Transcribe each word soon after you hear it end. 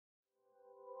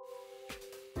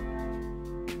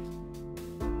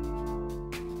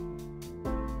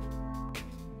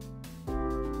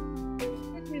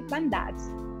than that.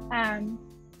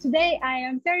 Today, I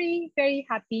am very, very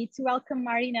happy to welcome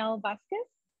Marynel Vázquez,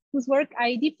 whose work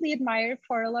I deeply admire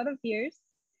for a lot of years.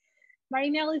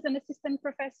 Marynel is an assistant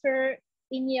professor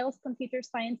in Yale's computer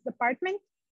science department,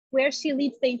 where she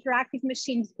leads the interactive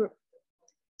machines group.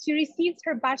 She received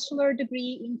her bachelor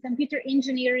degree in computer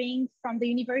engineering from the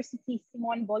University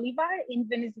Simón Bolívar in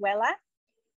Venezuela,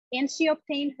 and she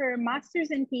obtained her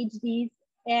master's and PhDs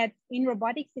in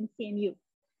robotics in CMU.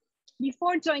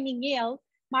 Before joining Yale,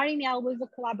 Marynel was a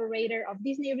collaborator of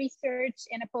Disney Research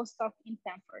and a postdoc in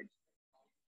Stanford.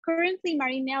 Currently,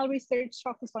 Marynel research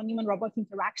focuses on human-robot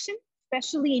interaction,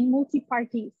 especially in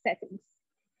multi-party settings.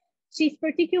 She's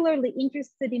particularly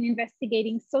interested in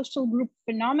investigating social group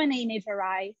phenomena in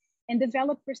HRI and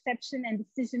develop perception and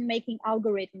decision-making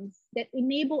algorithms that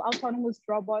enable autonomous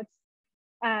robots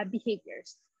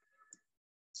behaviors.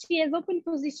 She has open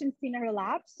positions in her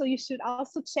lab, so you should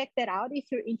also check that out if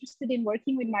you're interested in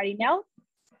working with Marynel.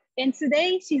 And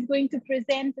today she's going to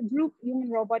present group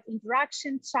human-robot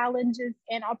interaction challenges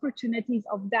and opportunities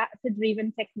of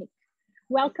data-driven technique.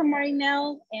 Welcome,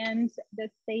 Marynel, and the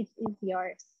stage is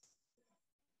yours.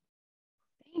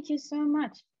 Thank you so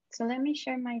much. So let me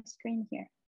share my screen here.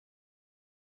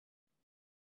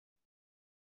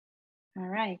 All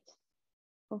right.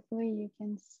 Hopefully you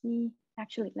can see.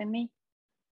 Actually, let me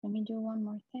do one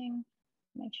more thing.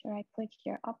 Make sure I click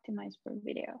here, optimize for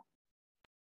video.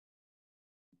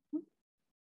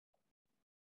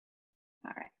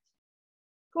 All right,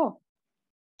 cool.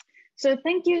 So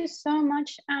thank you so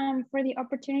much for the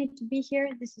opportunity to be here.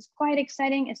 This is quite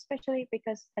exciting, especially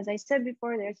because, as I said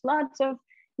before, there's lots of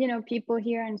people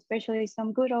here, and especially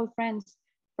some good old friends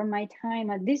from my time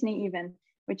at Disney even,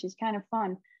 which is kind of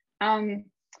fun.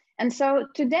 And so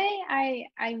today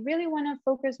I really want to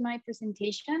focus my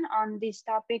presentation on this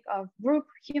topic of group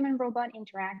human-robot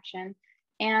interaction.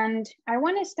 And I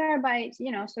want to start by,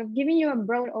 sort of giving you a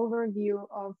broad overview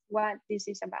of what this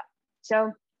is about.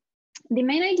 So the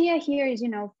main idea here is,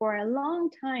 for a long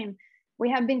time,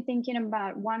 we have been thinking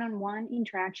about one-on-one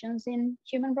interactions in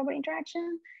human-robot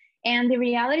interaction. And the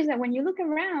reality is that when you look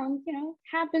around,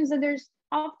 happens that there's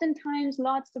oftentimes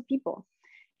lots of people.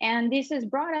 And this has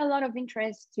brought a lot of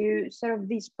interest to sort of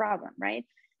this problem, right?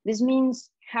 This means,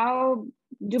 how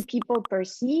do people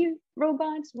perceive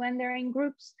robots when they're in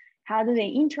groups? How do they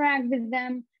interact with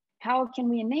them? How can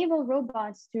we enable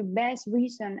robots to best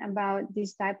reason about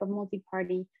this type of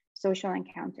multi-party social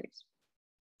encounters?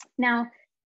 Now,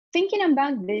 thinking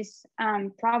about this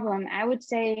problem, I would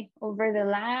say over the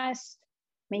last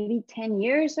maybe 10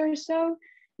 years or so,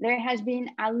 there has been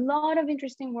a lot of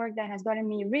interesting work that has gotten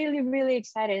me really, really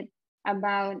excited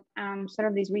about sort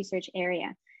of this research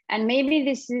area. And maybe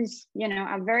this is,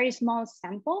 a very small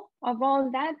sample of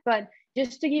all that, but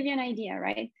just to give you an idea,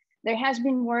 right? There has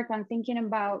been work on thinking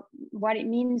about what it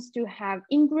means to have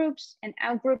in-groups and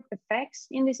out-group effects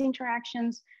in these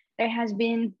interactions. There has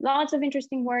been lots of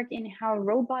interesting work in how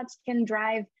robots can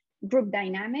drive group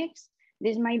dynamics.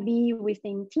 This might be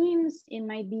within teams, it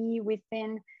might be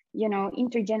within,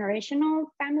 intergenerational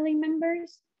family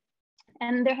members.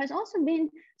 And there has also been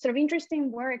sort of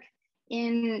interesting work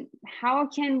in how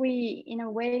can we, in a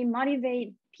way,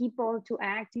 motivate people to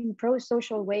act in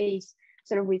pro-social ways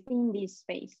sort of within this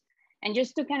space. And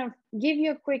just to kind of give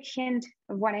you a quick hint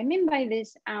of what I mean by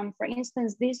this, for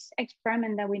instance, this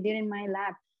experiment that we did in my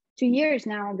lab 2 years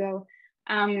now ago,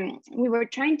 we were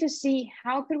trying to see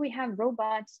how could we have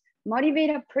robots motivate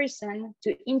a person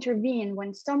to intervene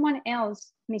when someone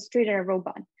else mistreated a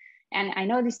robot. And I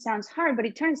know this sounds hard, but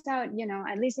it turns out,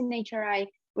 at least in HRI,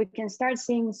 we can start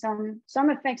seeing some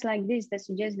effects like this that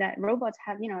suggest that robots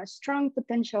have, a strong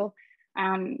potential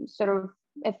sort of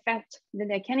effect that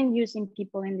they can induce in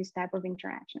people in this type of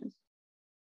interactions.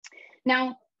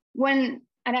 Now, when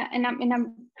in a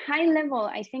high level,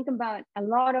 I think about a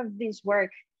lot of this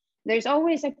work, there's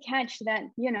always a catch that,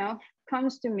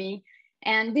 comes to me.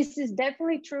 And this is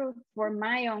definitely true for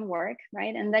my own work,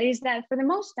 right? And that is that for the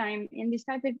most time in this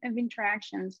type of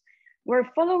interactions, we're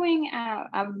following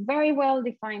a very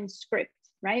well-defined script,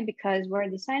 right? Because we're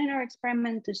designing our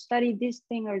experiment to study this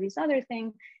thing or this other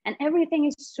thing, and everything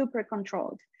is super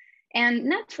controlled. And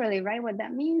naturally, right, what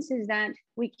that means is that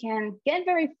we can get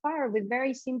very far with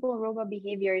very simple robot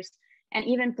behaviors and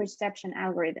even perception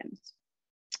algorithms.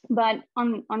 But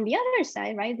on the other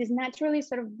side, right, this naturally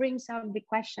sort of brings up the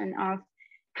question of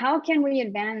how can we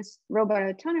advance robot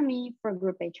autonomy for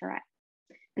group HRI?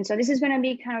 And so this is going to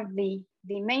be kind of the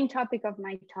main topic of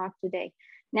my talk today.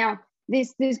 Now,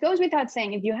 this goes without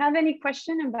saying, if you have any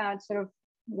question about sort of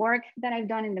work that I've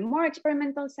done in the more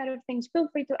experimental side of things, feel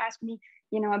free to ask me,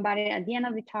 about it at the end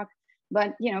of the talk.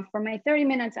 But for my 30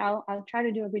 minutes, I'll try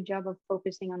to do a good job of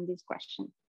focusing on this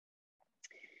question.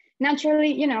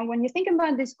 Naturally, when you think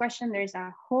about this question, there's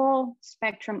a whole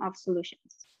spectrum of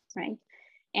solutions, right?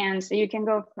 And so you can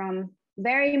go from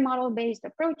very model-based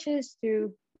approaches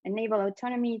to enable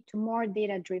autonomy to more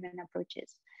data-driven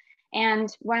approaches. And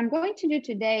what I'm going to do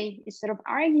today is sort of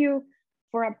argue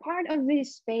for a part of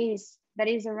this space that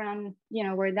is around,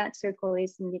 where that circle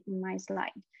is in my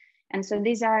slide. And so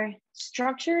these are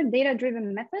structured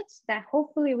data-driven methods that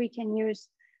hopefully we can use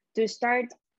to start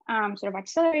sort of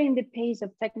accelerating the pace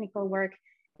of technical work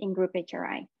in group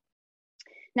HRI.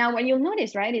 Now, what you'll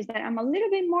notice, right, is that I'm a little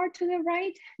bit more to the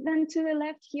right than to the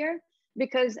left here,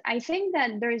 because I think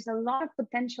that there is a lot of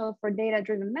potential for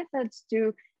data-driven methods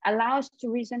to allow us to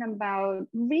reason about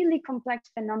really complex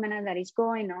phenomena that is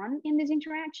going on in these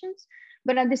interactions.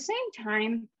 But at the same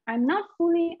time, I'm not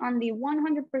fully on the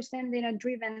 100%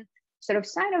 data-driven sort of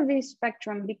side of this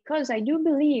spectrum, because I do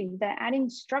believe that adding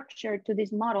structure to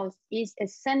these models is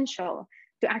essential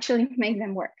to actually make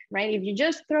them work, right? If you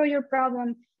just throw your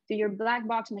problem to your black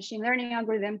box machine learning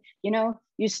algorithm,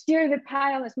 you steer the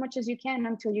pile as much as you can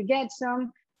until you get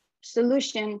some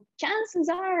solution, chances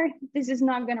are this is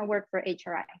not going to work for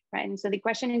HRI, right? And so the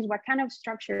question is, what kind of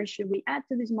structure should we add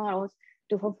to these models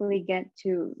to hopefully get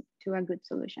to a good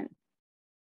solution?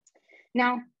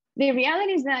 Now, the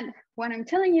reality is that what I'm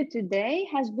telling you today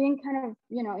has been kind of,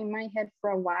 in my head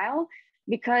for a while,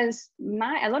 because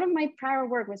a lot of my prior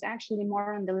work was actually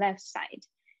more on the left side.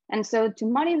 And so to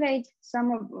motivate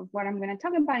some of what I'm going to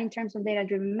talk about in terms of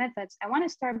data-driven methods, I want to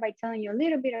start by telling you a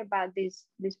little bit about this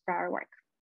prior work.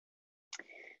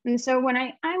 And so when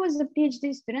I was a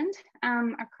PhD student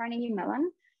at Carnegie Mellon,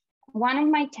 one of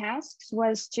my tasks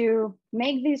was to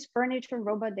make this furniture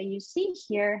robot that you see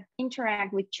here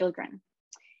interact with children.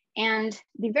 And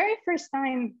the very first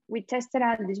time we tested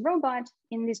out this robot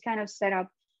in this kind of setup,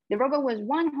 the robot was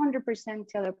 100%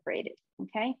 teleoperated,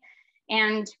 okay?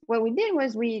 And what we did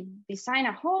was we designed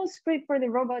a whole script for the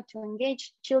robot to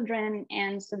engage children,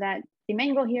 and so that the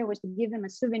main goal here was to give them a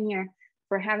souvenir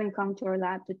for having come to our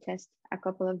lab to test a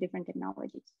couple of different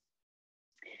technologies.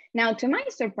 Now, to my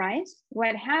surprise,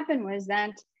 what happened was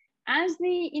that as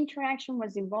the interaction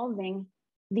was evolving,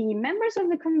 the members of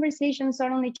the conversation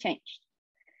suddenly changed.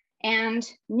 And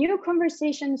new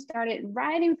conversations started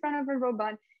right in front of a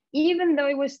robot, even though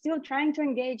it was still trying to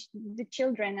engage the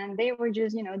children and they were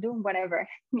just, doing whatever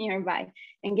nearby,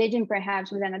 engaging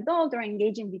perhaps with an adult or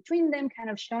engaging between them, kind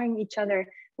of showing each other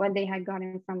what they had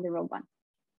gotten from the robot.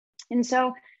 And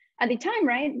so at the time,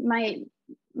 right,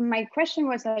 my question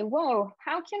was like, whoa,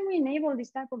 how can we enable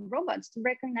this type of robots to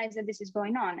recognize that this is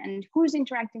going on, and who's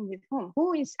interacting with whom?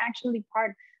 Who is actually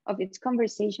part of its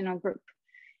conversational group?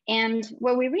 And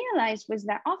what we realized was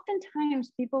that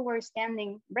oftentimes people were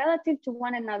standing relative to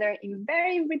one another in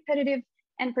very repetitive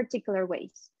and particular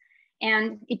ways.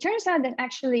 And it turns out that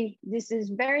actually this is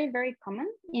very, very common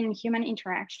in human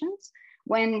interactions.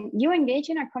 When you engage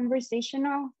in a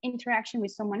conversational interaction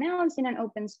with someone else in an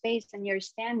open space and you're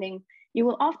standing, you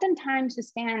will oftentimes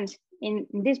stand in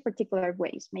these particular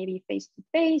ways, maybe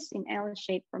face-to-face, in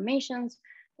L-shaped formations,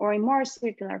 or in more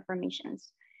circular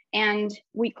formations. And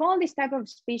we call this type of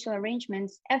spatial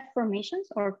arrangements F formations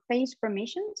or face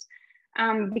formations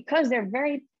because they're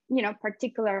very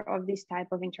particular of this type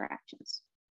of interactions.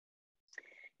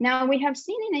 Now, we have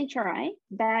seen in HRI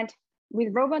that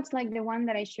with robots like the one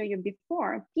that I showed you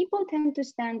before, people tend to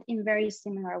stand in very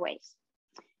similar ways.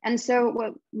 And so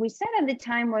what we said at the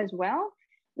time was, well,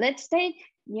 let's take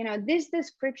this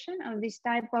description of this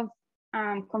type of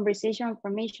conversational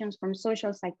formations from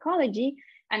social psychology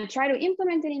and try to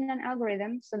implement it in an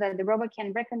algorithm so that the robot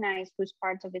can recognize who's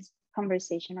part of its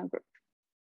conversational group.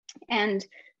 And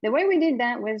the way we did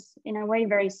that was in a way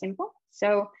very simple.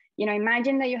 So,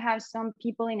 imagine that you have some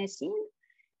people in a scene.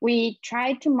 We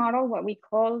tried to model what we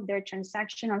call their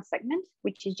transactional segment,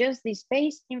 which is just the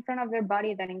space in front of their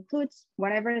body that includes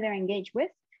whatever they're engaged with.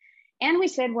 And we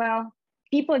said, well,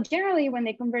 people generally, when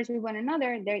they converse with one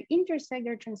another, they intersect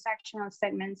their transactional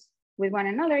segments with one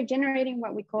another, generating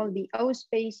what we call the O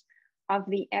space of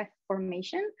the F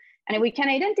formation. And if we can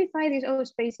identify these O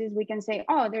spaces, we can say,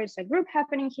 oh, there's a group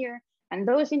happening here, and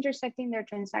those intersecting their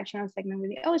transactional segment with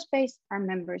the O space are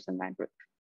members of that group.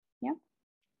 Yeah.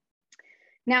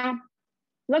 Now,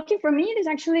 lucky for me, this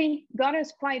actually got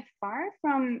us quite far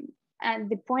from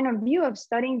the point of view of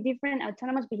studying different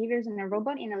autonomous behaviors in a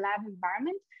robot in a lab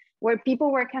environment, where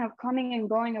people were kind of coming and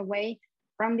going away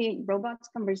from the robot's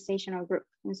conversational group.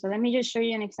 And so let me just show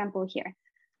you an example here.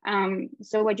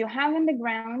 So what you have on the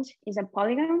ground is a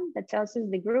polygon that tells us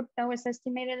the group that was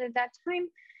estimated at that time.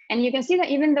 And you can see that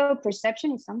even though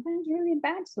perception is sometimes really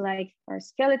bad, so like our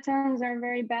skeletons are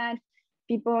very bad,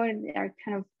 people are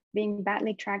kind of being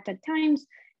badly tracked at times,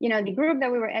 you know, the group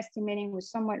that we were estimating was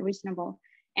somewhat reasonable.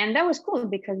 And that was cool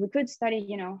because we could study,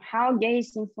 you know, how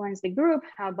gaze influenced the group,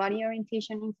 how body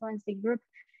orientation influenced the group,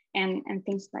 and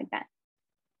things like that.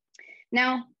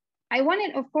 Now, I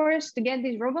wanted, of course, to get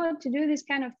this robot to do this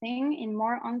kind of thing in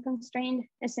more unconstrained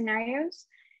scenarios.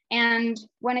 And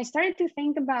when I started to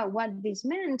think about what this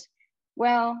meant,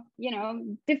 well, you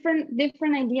know,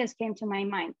 different ideas came to my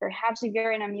mind. Perhaps if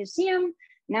you're in a museum,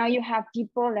 now you have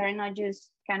people that are not just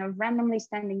kind of randomly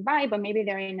standing by, but maybe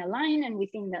they're in a line, and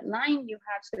within that line, you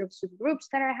have sort of subgroups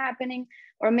that are happening.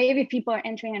 Or maybe people are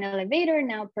entering an elevator,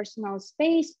 now personal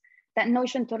space. That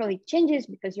notion totally changes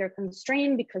because you're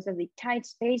constrained because of the tight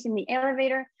space in the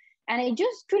elevator. And I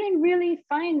just couldn't really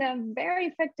find a very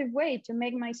effective way to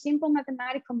make my simple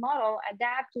mathematical model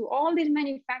adapt to all these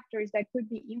many factors that could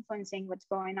be influencing what's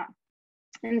going on.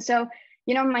 And so,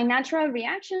 you know, my natural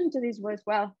reaction to this was,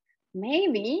 well,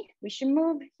 maybe we should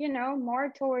move, you know,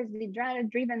 more towards the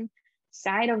data-driven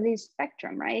side of this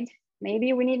spectrum, right?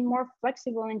 Maybe we need more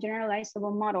flexible and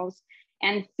generalizable models.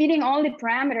 And fitting all the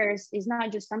parameters is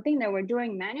not just something that we're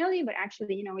doing manually, but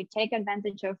actually, you know, we take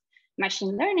advantage of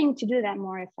machine learning to do that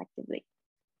more effectively.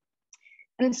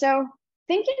 And so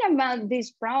thinking about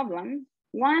this problem,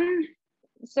 one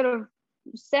sort of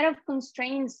set of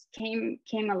constraints came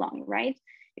along, right?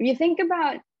 If you think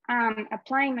about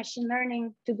applying machine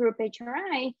learning to group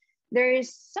HRI,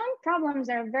 there's some problems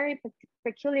that are very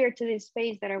peculiar to this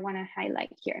space that I want to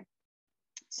highlight here.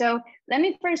 So let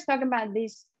me first talk about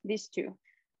these two.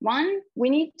 One, we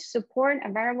need to support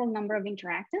a variable number of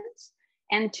interactions.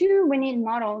 And two, we need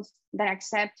models that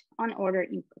accept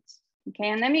unordered inputs. Okay,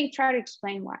 and let me try to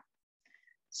explain why.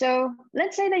 So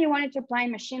let's say that you wanted to apply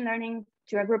machine learning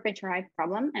to a group HRI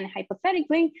problem. And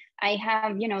hypothetically, I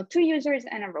have, you know, 2 users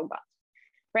and a robot.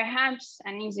 Perhaps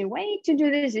an easy way to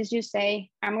do this is just say,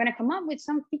 I'm going to come up with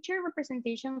some feature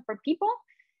representation for people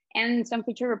and some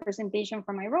feature representation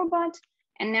for my robot.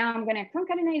 And now I'm going to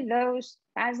concatenate those,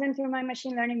 pass them through my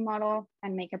machine learning model,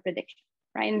 and make a prediction,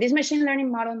 right? And this machine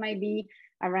learning model might be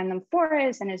a random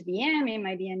forest, an SVM, it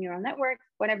might be a neural network,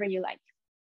 whatever you like.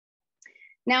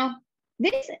 Now,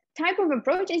 this type of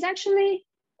approach is actually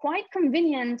quite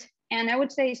convenient and I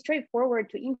would say straightforward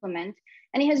to implement.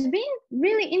 And it has been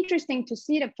really interesting to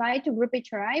see it applied to group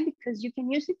HRI because you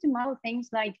can use it to model things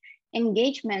like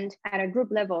engagement at a group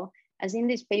level, as in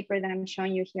this paper that I'm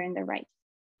showing you here on the right.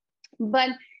 But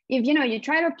if you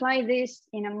try to apply this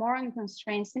in a more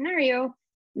unconstrained scenario,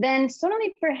 then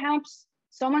suddenly perhaps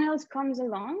someone else comes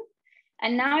along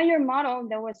and now your model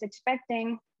that was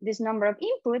expecting this number of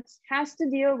inputs has to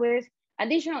deal with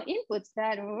additional inputs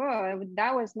that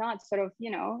was not sort of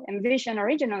envisioned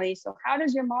originally. So how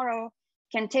does your model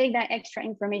can take that extra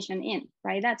information in,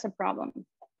 right? That's a problem.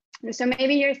 So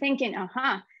maybe you're thinking,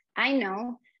 I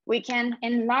know, we can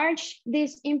enlarge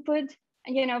this input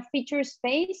feature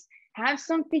space, have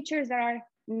some features that are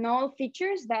null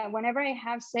features that whenever I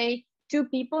have, say, 2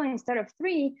 people instead of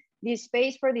 3, the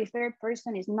space for the third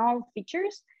person is null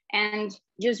features, and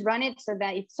just run it so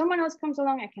that if someone else comes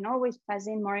along, I can always pass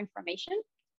in more information.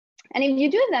 And if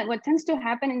you do that, what tends to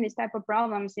happen in this type of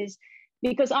problems is,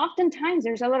 because oftentimes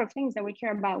there's a lot of things that we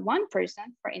care about one person,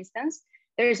 for instance,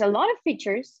 there's a lot of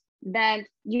features that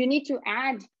you need to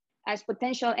add as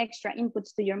potential extra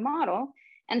inputs to your model.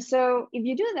 And so if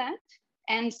you do that,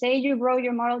 and say you grow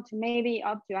your model to maybe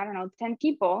up to, 10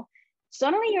 people,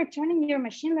 suddenly you're turning your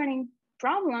machine learning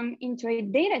problem into a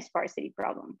data sparsity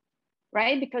problem,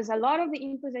 right? Because a lot of the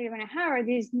inputs that you're going to have are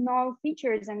these null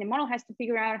features, and the model has to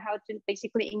figure out how to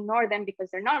basically ignore them because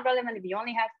they're not relevant if you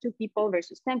only have 2 people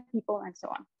versus 10 people and so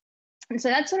on. And so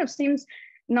that sort of seems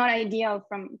not ideal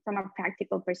from a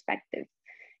practical perspective.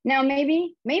 Now,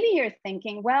 maybe you're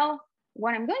thinking, well,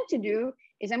 what I'm going to do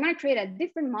is I'm going to create a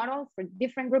different model for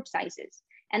different group sizes.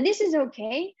 And this is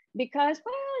okay because,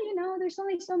 well, there's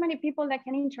only so many people that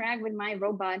can interact with my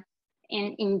robot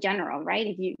in general, right?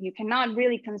 If you cannot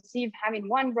really conceive having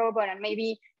one robot and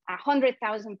maybe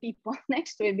 100,000 people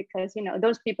next to it because,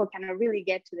 those people cannot really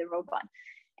get to the robot.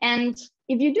 And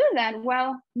if you do that,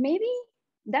 well, maybe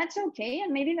that's okay.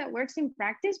 And maybe that works in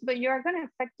practice, but you're going to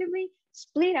effectively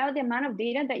split out the amount of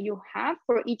data that you have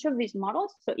for each of these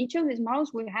models. So each of these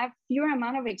models will have fewer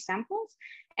amount of examples.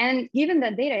 And given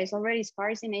that data is already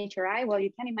sparse in HRI, well,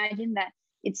 you can imagine that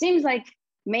it seems like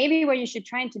maybe what you should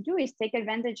try to do is take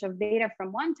advantage of data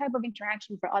from one type of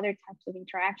interaction for other types of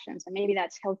interactions. And maybe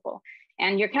that's helpful.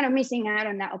 And you're kind of missing out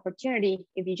on that opportunity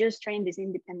if you just train these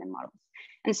independent models.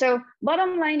 And so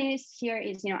bottom line is here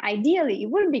is, ideally, it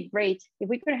would be great if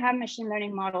we could have machine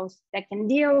learning models that can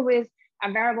deal with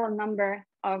a variable number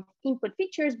of input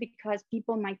features because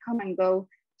people might come and go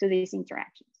to these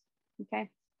interactions, okay?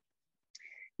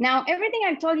 Now, everything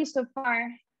I've told you so far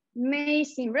may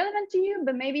seem relevant to you,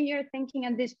 but maybe you're thinking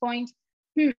at this point,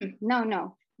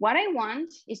 no. What I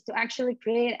want is to actually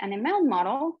create an ML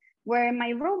model where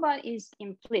my robot is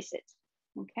implicit,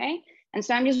 okay? And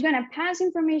so I'm just gonna pass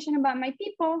information about my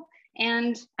people,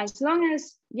 and as long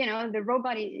as the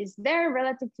robot is there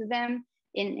relative to them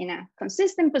in a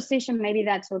consistent position, maybe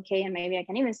that's okay, and maybe I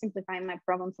can even simplify my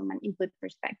problem from an input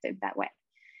perspective that way.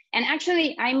 And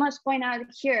actually, I must point out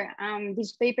here,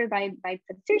 this paper by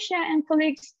Patricia and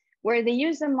colleagues, where they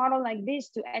use a model like this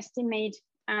to estimate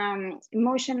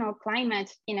emotional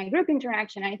climate in a group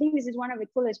interaction. I think this is one of the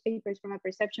coolest papers from a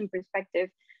perception perspective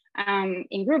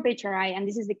in group HRI, and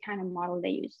this is the kind of model they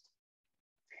used.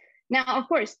 Now, of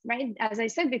course, right, as I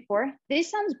said before,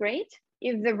 this sounds great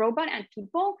if the robot and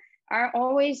people are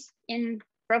always in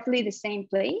roughly the same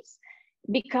place,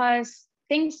 because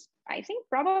things, I think,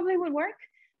 probably would work.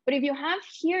 But if you have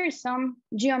here some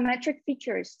geometric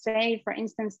features, say, for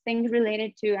instance, things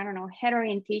related to, I don't know, head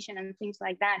orientation and things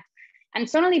like that, and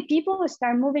suddenly people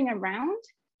start moving around,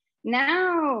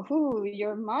 now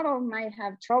your model might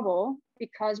have trouble,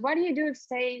 because what do you do if,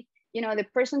 say, the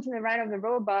person to the right of the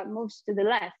robot moves to the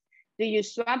left? Do you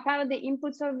swap out the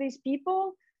inputs of these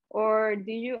people, or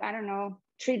do you, I don't know,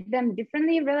 treat them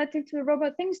differently relative to the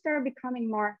robot? Things start becoming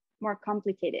more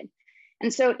complicated.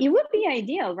 And so it would be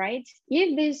ideal, right,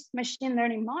 if this machine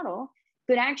learning model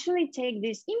could actually take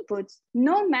these inputs,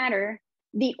 no matter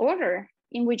the order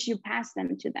in which you pass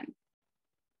them to them.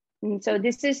 And so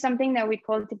this is something that we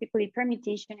call typically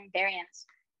permutation invariance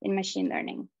in machine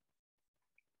learning.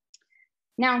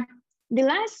 Now, the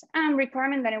last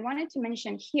requirement that I wanted to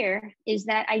mention here is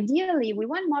that ideally we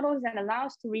want models that allow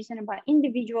us to reason about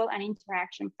individual and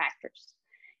interaction factors.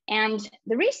 And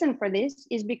the reason for this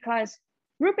is because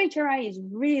group HRI is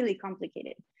really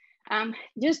complicated.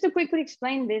 Just to quickly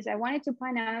explain this, I wanted to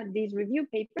point out this review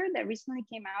paper that recently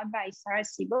came out by Sarah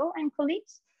Sibo and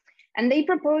colleagues. And they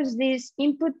proposed this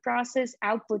input process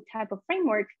output type of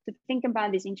framework to think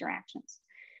about these interactions.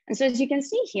 And so as you can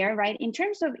see here, right, in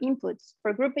terms of inputs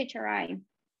for group HRI,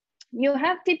 you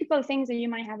have typical things that you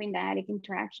might have in dyadic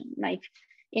interaction, like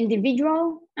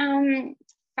individual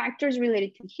factors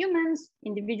related to humans,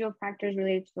 individual factors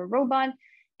related to a robot,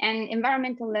 and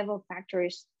environmental level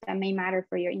factors that may matter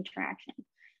for your interaction.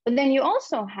 But then you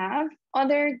also have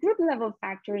other group level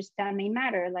factors that may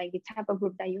matter, like the type of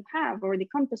group that you have or the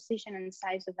composition and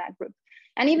size of that group.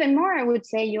 And even more, I would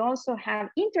say you also have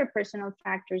interpersonal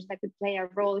factors that could play a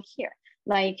role here.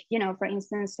 Like, for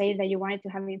instance, say that you wanted to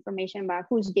have information about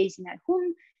who's gazing at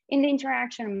whom in the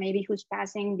interaction, or maybe who's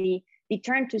passing the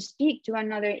turn to speak to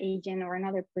another agent or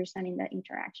another person in that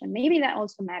interaction. Maybe that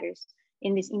also matters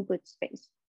in this input space.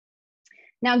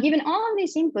 Now, given all of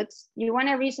these inputs, you want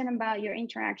to reason about your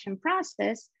interaction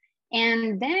process,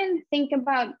 and then think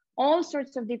about all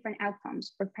sorts of different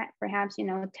outcomes, perhaps,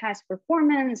 task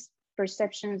performance,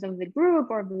 perceptions of the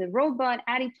group or of the robot,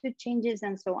 attitude changes,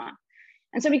 and so on.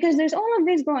 And so because there's all of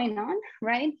this going on,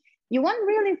 right, you want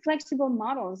really flexible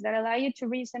models that allow you to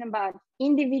reason about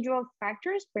individual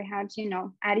factors, perhaps,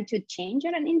 attitude change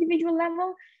at an individual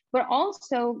level, but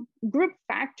also group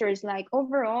factors like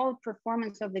overall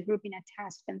performance of the group in a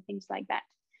task and things like that.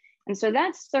 And so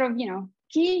that's sort of,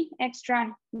 key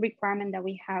extra requirement that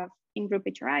we have in group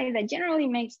HRI that generally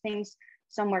makes things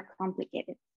somewhat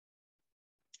complicated.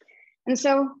 And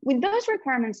so with those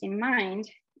requirements in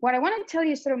mind, what I want to tell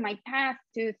you is sort of my path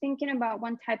to thinking about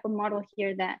one type of model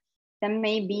here that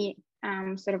may be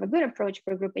sort of a good approach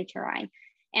for group HRI.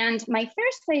 And my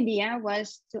first idea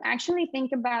was to actually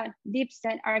think about deep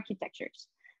set architectures.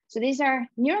 So these are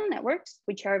neural networks,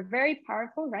 which are very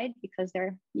powerful, right? Because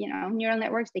they're, neural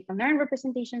networks, they can learn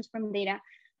representations from data,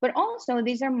 but also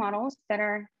these are models that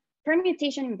are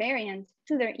permutation invariant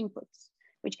to their inputs,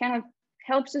 which kind of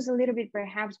helps us a little bit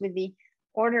perhaps with the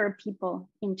order of people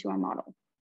into a model.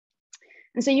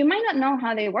 And so you might not know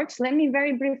how they work, so let me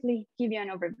very briefly give you an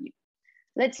overview.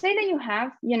 Let's say that you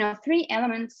have, 3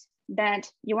 elements that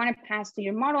you want to pass to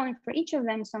your model, and for each of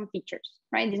them some features,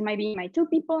 right? This might be my 2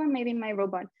 people, and maybe my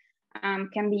robot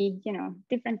can be,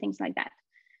 different things like that.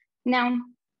 Now,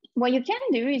 what you can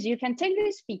do is you can take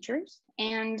these features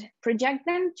and project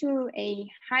them to a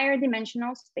higher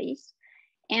dimensional space.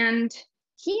 And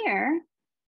here,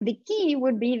 the key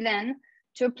would be then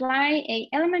to apply a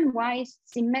element-wise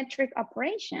symmetric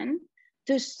operation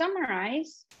to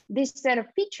summarize this set of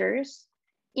features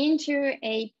into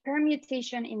a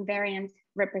permutation invariant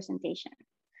representation.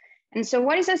 And so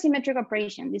what is a symmetric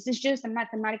operation? This is just a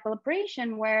mathematical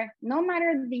operation where no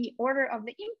matter the order of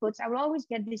the inputs, I will always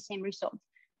get the same result,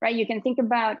 right? You can think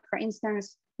about, for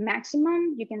instance,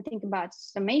 maximum, you can think about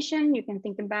summation, you can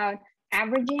think about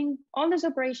averaging. All those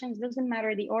operations, doesn't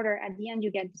matter the order, at the end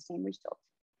you get the same result.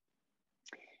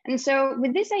 And so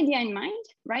with this idea in mind,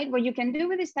 right, what you can do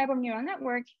with this type of neural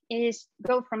network is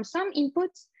go from some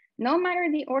inputs, no matter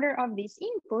the order of these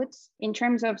inputs, in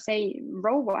terms of, say,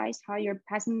 row-wise, how you're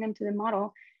passing them to the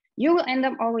model, you will end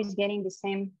up always getting the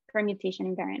same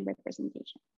permutation invariant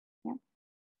representation. Yeah.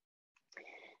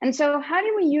 And so how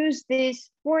do we use this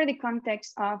for the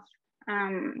context of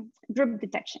group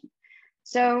detection?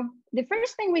 So the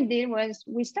first thing we did was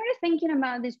we started thinking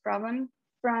about this problem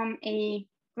from a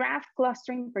graph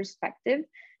clustering perspective,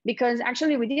 because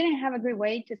actually we didn't have a good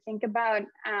way to think about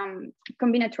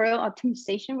combinatorial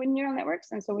optimization with neural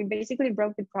networks. And so we basically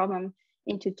broke the problem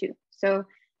into two. So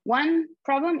one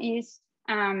problem is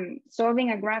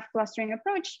solving a graph clustering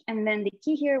approach. And then the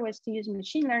key here was to use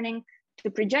machine learning to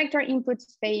project our input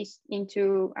space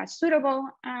into a suitable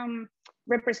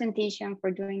representation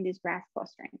for doing this graph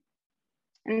clustering.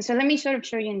 And so let me sort of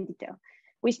show you in detail.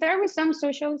 We start with some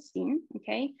social scene,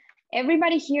 okay?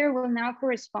 Everybody here will now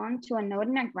correspond to a node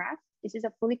in a graph. This is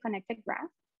a fully connected graph.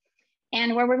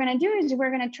 And what we're gonna do is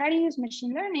we're gonna try to use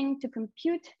machine learning to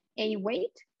compute a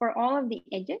weight for all of the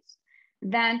edges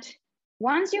that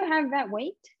once you have that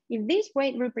weight, if this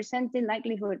weight represents the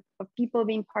likelihood of people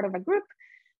being part of a group,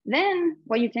 then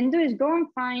what you can do is go and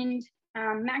find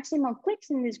maximal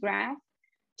clicks in this graph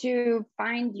to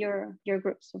find your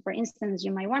groups. So for instance,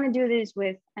 you might wanna do this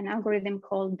with an algorithm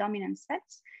called dominant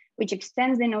sets, which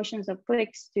extends the notions of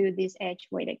clicks to these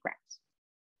edge-weighted graphs.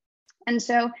 And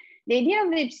so the idea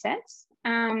of deep sets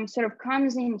sort of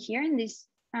comes in here in this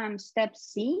step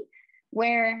C,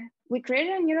 where we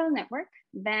created a neural network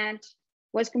that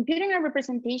was computing a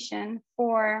representation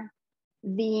for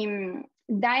the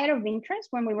dyad of interest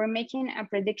when we were making a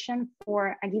prediction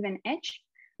for a given edge,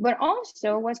 but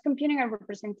also was computing a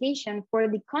representation for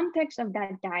the context of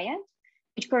that dyad,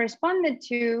 which corresponded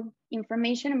to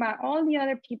information about all the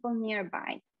other people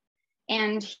nearby.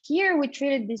 And here we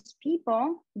treated these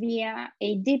people via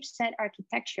a deep set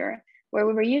architecture where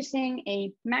we were using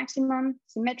a maximum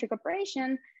symmetric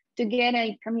operation to get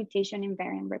a permutation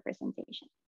invariant representation,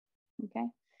 okay?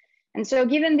 And so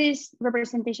given this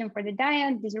representation for the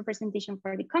dyad, this representation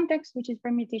for the context, which is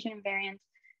permutation invariant,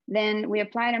 then we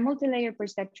applied a multi-layer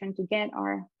perceptron to get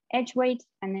our edge weight,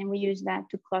 and then we use that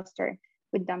to cluster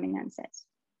with dominant sets.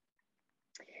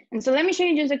 And so let me show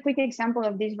you just a quick example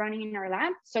of this running in our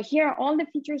lab. So here, all the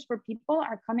features for people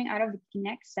are coming out of the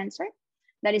Kinect sensor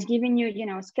that is giving you,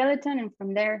 a skeleton. And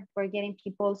from there, we're getting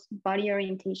people's body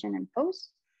orientation and pose.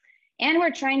 And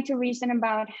we're trying to reason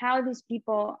about how these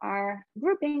people are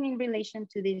grouping in relation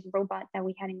to this robot that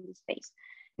we had in this space.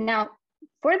 Now,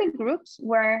 for the groups,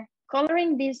 we're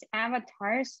coloring these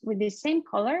avatars with the same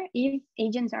color if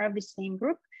agents are of the same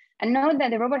group. And note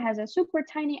that the robot has a super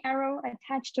tiny arrow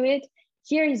attached to it.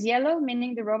 Here is yellow,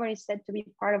 meaning the robot is said to be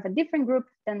part of a different group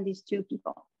than these two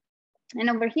people. And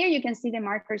over here, you can see the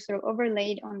markers sort of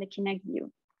overlaid on the Kinect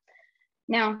view.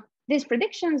 Now, these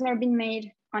predictions are being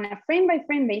made on a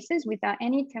frame-by-frame basis without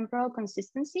any temporal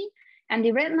consistency. And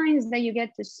the red lines that you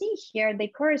get to see here, they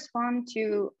correspond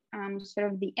to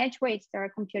sort of the edge weights that are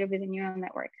computed with the neural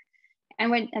network.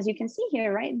 And as you can see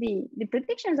here, right, the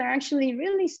predictions are actually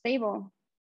really stable,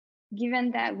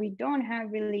 given that we don't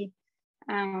have really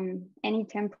any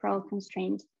temporal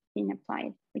constraints being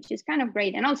applied, which is kind of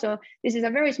great. And also, this is a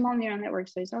very small neural network,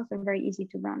 so it's also very easy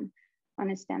to run on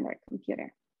a standard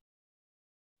computer.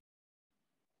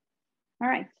 All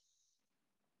right.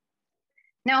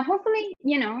 Now, hopefully,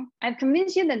 I've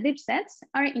convinced you that deep sets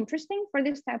are interesting for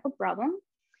this type of problem.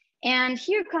 And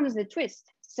here comes the twist.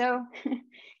 So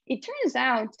it turns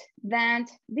out that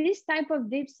this type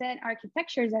of deep set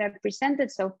architectures that I've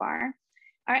presented so far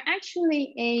are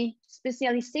actually a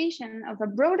specialization of a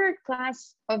broader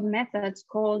class of methods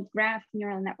called graph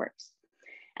neural networks.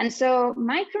 And so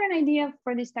my current idea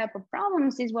for this type of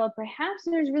problems is, well, perhaps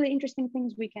there's really interesting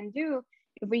things we can do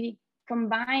if we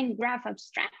combine graph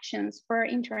abstractions for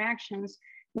interactions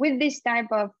with this type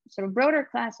of sort of broader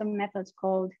class of methods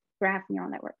called graph neural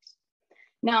networks.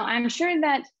 Now, I'm sure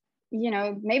that,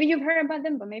 maybe you've heard about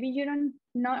them, but maybe you don't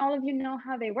know, all of you know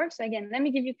how they work. So again, let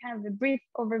me give you kind of a brief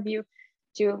overview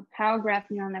to how graph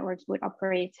neural networks would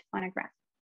operate on a graph.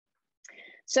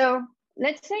 So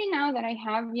let's say now that I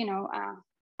have,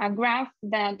 a graph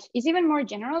that is even more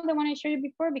general than one I showed you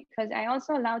before, because I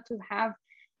also allow to have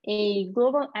a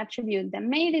global attribute that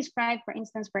may describe, for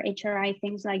instance, for HRI,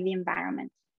 things like the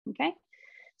environment, okay?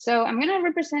 So I'm gonna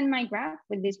represent my graph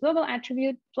with this global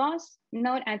attribute plus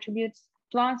node attributes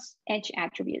plus edge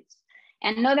attributes.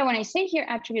 And note that when I say here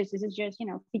attributes, this is just,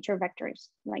 feature vectors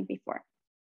like before.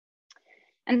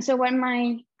 And so what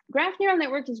my graph neural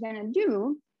network is gonna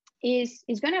do is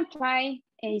gonna apply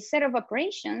a set of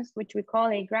operations, which we call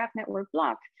a graph network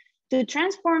block, to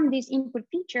transform these input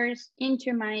features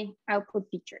into my output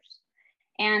features.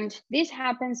 And this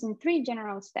happens in 3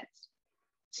 general steps.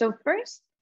 So first,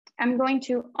 I'm going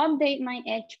to update my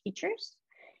edge features.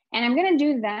 And I'm gonna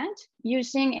do that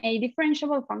using a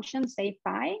differentiable function, say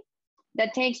phi,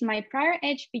 that takes my prior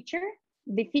edge feature,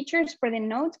 the features for the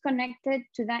nodes connected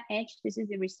to that edge, this is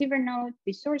the receiver node,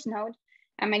 the source node,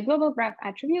 and my global graph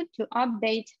attribute to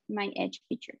update my edge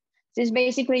feature. This is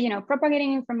basically,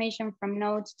 propagating information from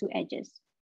nodes to edges.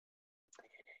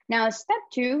 Now, step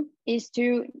 2 is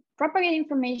to propagate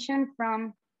information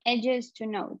from edges to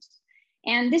nodes.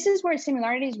 And this is where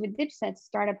similarities with dipsets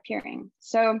start appearing.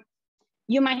 So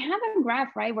you might have a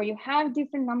graph, right, where you have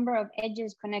different number of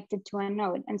edges connected to a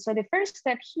node. And so the first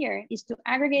step here is to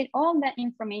aggregate all that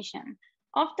information,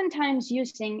 oftentimes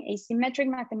using a symmetric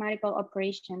mathematical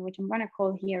operation, which I'm gonna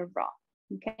call here raw,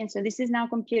 okay? And so this is now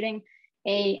computing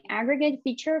a aggregate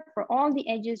feature for all the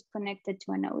edges connected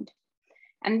to a node.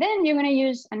 And then you're gonna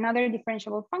use another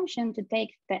differentiable function to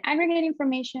take the aggregate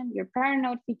information, your prior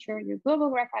node feature, your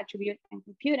global graph attribute, and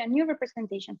compute a new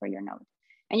representation for your node.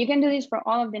 And you can do this for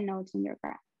all of the nodes in your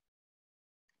graph.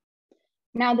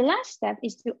 Now, the last step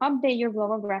is to update your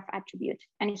global graph attribute.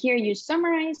 And here you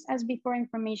summarize as before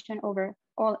information over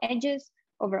all edges,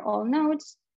 over all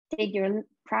nodes, take your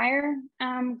prior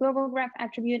global graph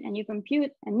attribute and you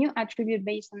compute a new attribute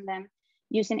based on them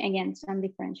using, again, some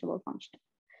differentiable function.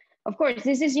 Of course,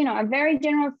 this is a very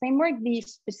general framework. The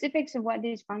specifics of what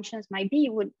these functions might be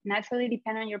would naturally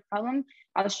depend on your problem.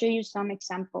 I'll show you some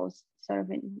examples sort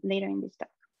of later in this talk.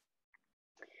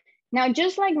 Now,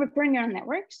 just like recurrent neural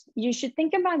networks, you should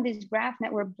think about these graph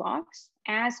network blocks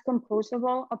as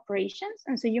composable operations.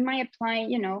 And so you might apply,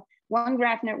 one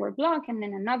graph network block and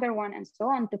then another one and so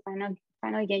on to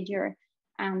finally get your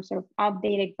sort of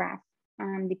updated graph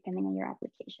depending on your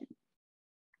application.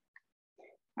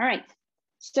 All right,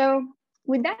 so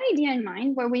with that idea in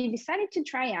mind, what we decided to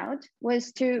try out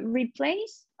was to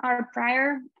replace our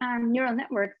prior neural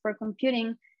network for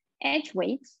computing edge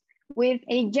weights with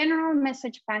a general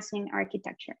message passing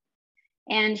architecture.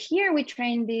 And here we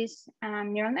trained this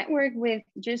neural network with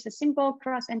just a simple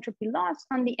cross entropy loss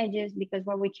on the edges because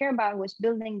what we care about was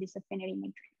building this affinity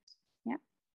matrix. Yeah.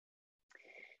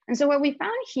 And so what we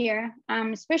found here,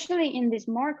 especially in this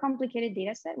more complicated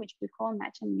data set, which we call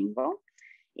match and mingle,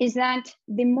 is that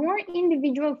the more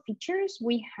individual features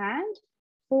we had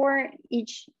for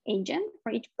each agent,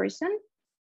 for each person,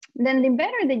 then the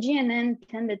better the GNN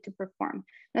tended to perform.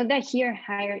 Note that here,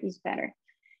 higher is better.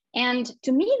 And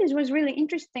to me, this was really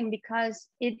interesting because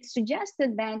it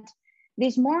suggested that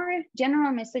these more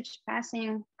general message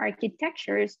passing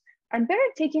architectures are better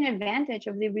taking advantage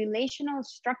of the relational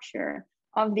structure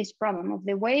of this problem, of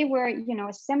the way we're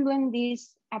assembling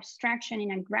this abstraction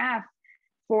in a graph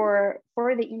for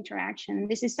the interaction.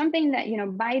 This is something that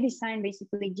by design,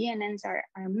 basically GNNs are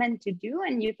meant to do,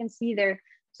 and you can see they're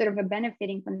sort of a benefit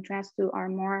in contrast to our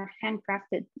more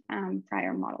handcrafted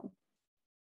prior model.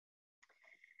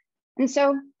 And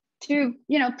so to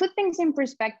put things in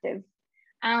perspective,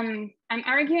 I'm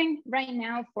arguing right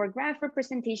now for graph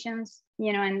representations,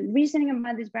 and reasoning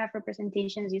about these graph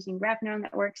representations using graph neural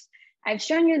networks. I've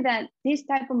shown you that these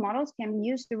type of models can be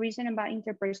used to reason about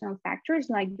interpersonal factors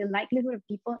like the likelihood of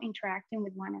people interacting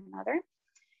with one another.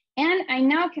 And I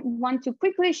now want to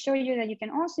quickly show you that you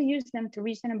can also use them to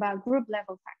reason about group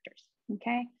level factors,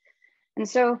 okay? And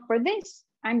so for this,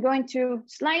 I'm going to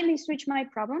slightly switch my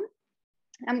problem.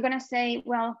 I'm gonna say,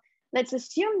 well, let's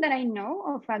assume that I know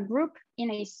of a group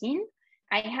in a scene.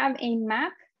 I have a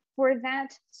map for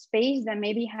that space that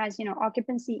maybe has,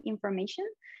 occupancy information.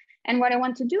 And what I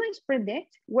want to do is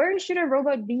predict where should a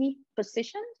robot be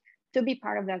positioned to be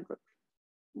part of that group,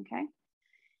 okay?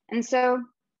 And so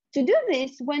to do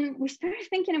this, when we started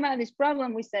thinking about this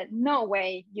problem, we said, no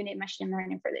way you need machine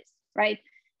learning for this, right?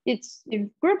 If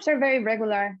groups are very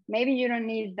regular, maybe you don't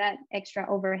need that extra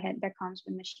overhead that comes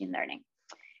with machine learning.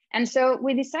 And so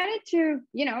we decided to,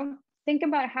 think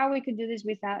about how we could do this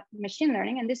without machine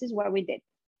learning. And this is what we did.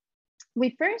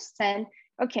 We first said,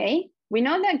 okay, we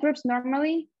know that groups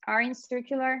normally are in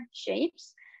circular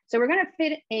shapes. So we're gonna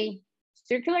fit a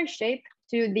circular shape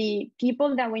to the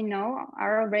people that we know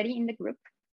are already in the group.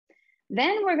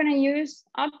 Then we're gonna use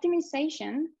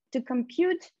optimization to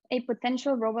compute a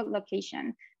potential robot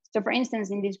location. So for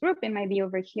instance, in this group, it might be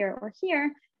over here or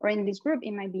here, or in this group,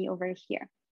 it might be over here.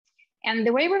 And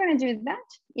the way we're going to do that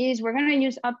is we're going to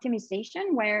use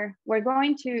optimization, where we're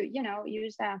going to,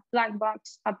 use a black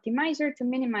box optimizer to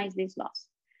minimize this loss.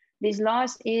 This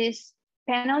loss is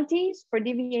penalties for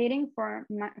deviating from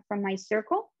my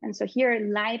circle. And so here,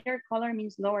 lighter color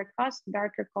means lower cost,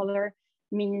 darker color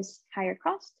means higher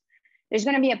cost. There's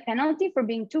going to be a penalty for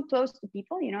being too close to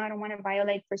people. I don't want to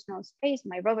violate personal space.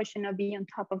 My robot should not be on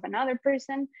top of another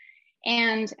person.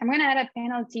 And I'm going to add a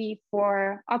penalty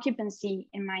for occupancy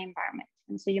in my environment.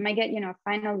 And so you might get, a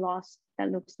final loss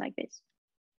that looks like this.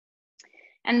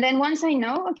 And then once I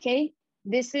know, okay,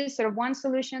 this is sort of one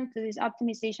solution to this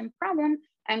optimization problem,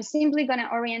 I'm simply going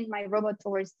to orient my robot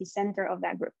towards the center of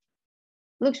that group.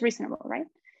 Looks reasonable, right?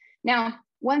 Now,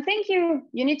 one thing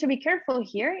you need to be careful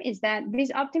here is that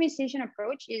this optimization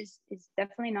approach is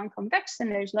definitely non-convex,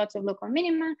 and there's lots of local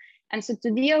minima. And so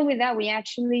to deal with that, we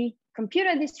actually compute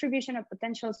a distribution of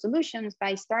potential solutions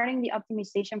by starting the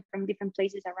optimization from different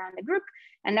places around the group.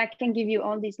 And that can give you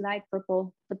all these light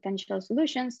purple potential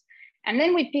solutions. And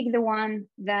then we pick the one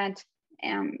that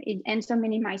it ends up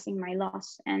minimizing my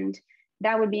loss. And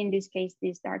that would be, in this case,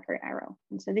 this darker arrow.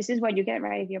 And so this is what you get,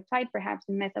 right? If you applied perhaps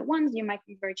the method once, you might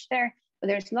converge there, but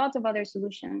there's lots of other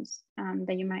solutions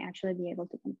that you might actually be able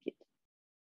to compute.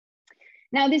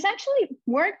 Now, this actually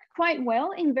worked quite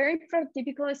well in very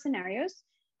prototypical scenarios,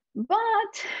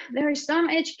 but there are some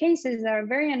edge cases that are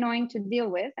very annoying to deal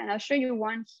with, and I'll show you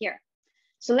one here.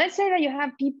 So let's say that you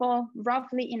have people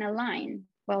roughly in a line.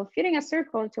 Well, fitting a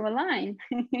circle to a line,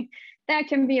 that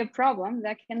can be a problem.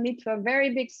 That can lead to a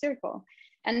very big circle.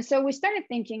 And so we started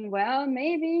thinking, well,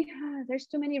 maybe there's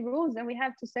too many rules that we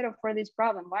have to set up for this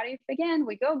problem. What if, again,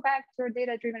 we go back to our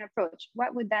data-driven approach?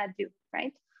 What would that do,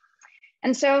 right?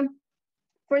 And so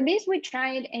for this, we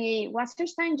tried a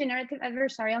Wasserstein generative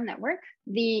adversarial network.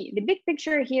 The big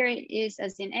picture here is,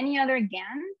 as in any other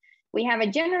GAN, we have a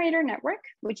generator network,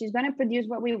 which is going to produce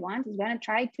what we want. It's going to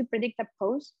try to predict a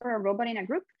pose for a robot in a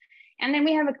group. And then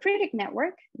we have a critic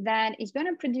network that is going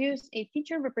to produce a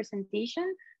feature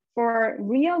representation for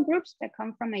real groups that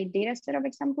come from a data set of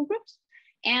example groups,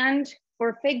 and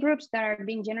for fake groups that are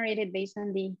being generated based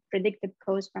on the predicted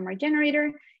pose from our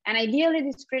generator. And ideally,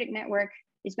 this critic network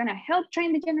is going to help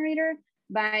train the generator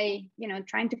by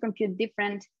trying to compute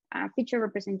different feature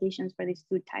representations for these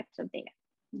two types of data.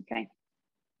 Okay.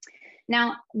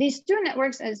 Now, these two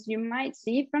networks, as you might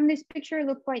see from this picture,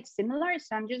 look quite similar.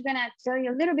 So I'm just going to tell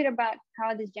you a little bit about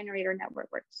how this generator network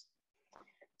works.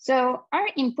 So our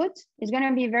input is going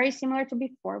to be very similar to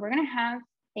before. We're going to have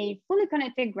a fully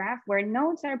connected graph where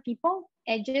nodes are people,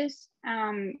 edges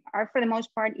are for the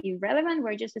most part irrelevant.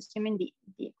 We're just assuming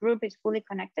the group is fully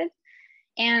connected.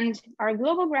 And our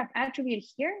global graph attribute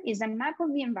here is a map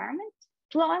of the environment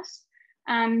plus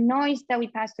noise that we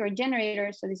pass to our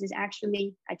generator. So this is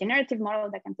actually a generative model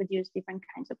that can produce different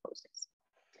kinds of poses.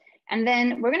 And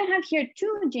then we're going to have here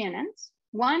two GNNs.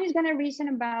 One is going to reason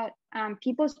about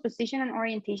people's position and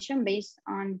orientation based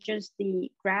on just the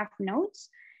graph nodes.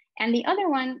 And the other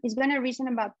one is going to reason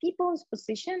about people's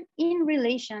position in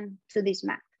relation to this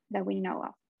map that we know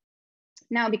of.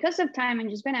 Now, because of time, I'm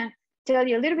just going to tell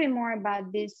you a little bit more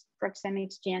about this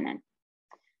proxemics GNN.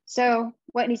 So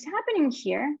what is happening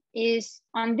here is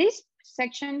on this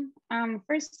section,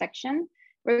 first section,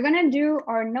 we're going to do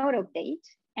our node update,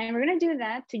 and we're going to do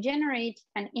that to generate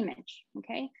an image,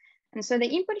 okay? And so the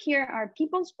input here are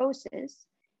people's poses.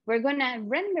 We're going to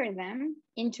render them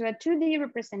into a 2D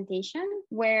representation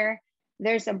where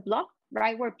there's a blob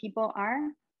right where people are.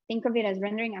 Think of it as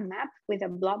rendering a map with a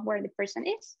blob where the person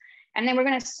is. And then we're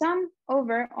going to sum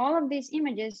over all of these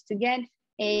images to get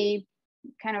a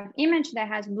kind of image that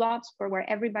has blobs for where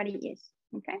everybody is,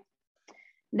 okay?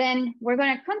 Then we're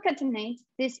going to concatenate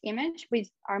this image with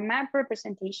our map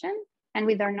representation and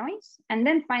with our noise. And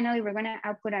then finally, we're going to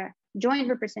output a joint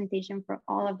representation for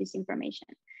all of this information.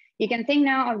 You can think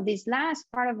now of this last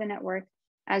part of the network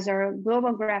as our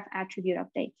global graph attribute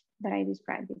update that I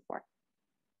described before.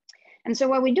 And so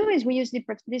what we do is we use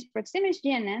this proxemics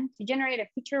GNN to generate a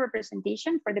feature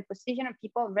representation for the position of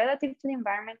people relative to the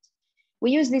environment.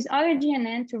 We use this other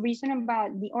GNN to reason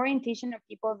about the orientation of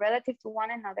people relative to one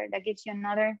another. That gives you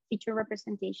another feature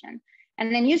representation.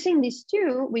 And then using these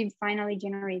two, we finally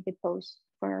generate the pose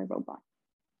for our robot.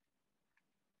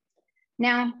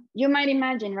 Now, you might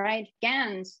imagine, right?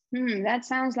 GANs, that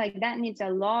sounds like that needs a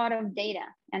lot of data,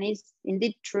 and it's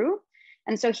indeed true.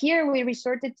 And so here we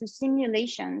resorted to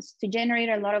simulations to generate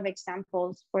a lot of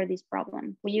examples for this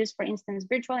problem. We use, for instance,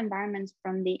 virtual environments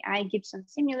from the iGibson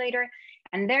simulator,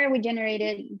 and there we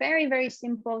generated very, very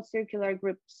simple circular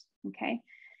groups, okay?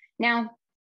 Now,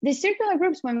 the circular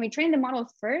groups, when we trained the model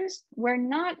first, we're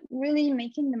not really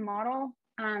making the model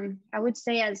I would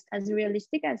say as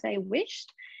realistic as I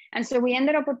wished. And so we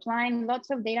ended up applying lots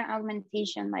of data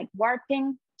augmentation, like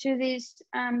warping to this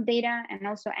data, and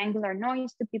also angular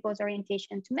noise to people's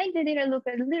orientation to make the data look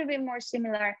a little bit more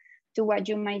similar to what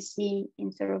you might see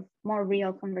in sort of more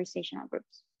real conversational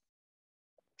groups.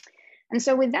 And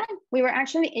so with that, we were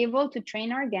actually able to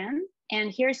train our GAN.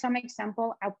 And here's some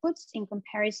example outputs in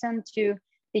comparison to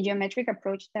the geometric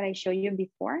approach that I showed you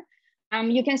before.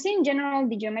 You can see in general,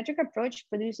 the geometric approach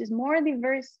produces more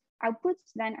diverse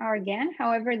outputs than our GAN.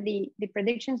 However, the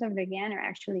predictions of the GAN are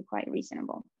actually quite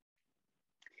reasonable.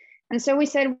 And so we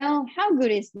said, well, how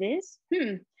good is this?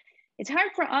 It's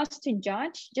hard for us to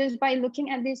judge just by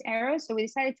looking at these arrows. So we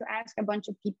decided to ask a bunch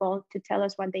of people to tell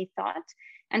us what they thought.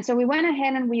 And so we went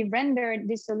ahead and we rendered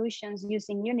these solutions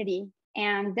using Unity.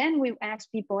 And then we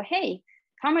asked people, hey,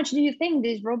 how much do you think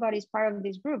this robot is part of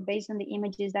this group based on the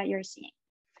images that you're seeing?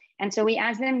 And so we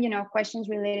asked them, questions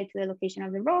related to the location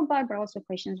of the robot, but also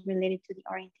questions related to the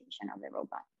orientation of the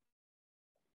robot.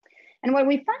 And what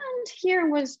we found here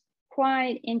was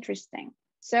quite interesting.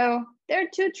 So there are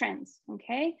two trends,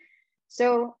 okay?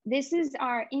 So this is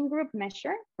our in-group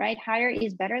measure, right? Higher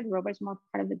is better, the robot is more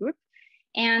part of the group.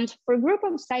 And for group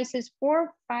of sizes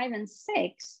 4, 5, and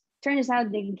 6, turns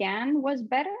out the GAN was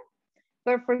better.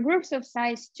 But for groups of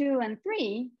size 2 and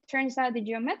 3, turns out the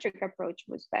geometric approach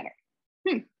was better.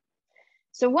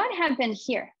 So what happened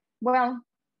here? Well,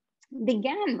 the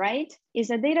GAN, right, is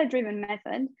a data-driven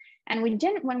method. And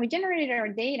when we generated our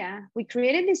data, we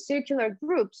created these circular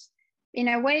groups in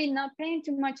a way not paying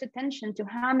too much attention to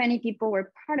how many people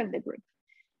were part of the group.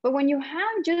 But when you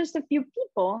have just a few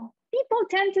people, people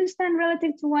tend to stand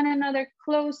relative to one another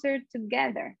closer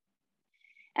together.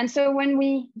 And so when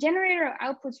we generate our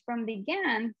outputs from the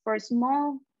GAN for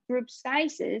small group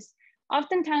sizes,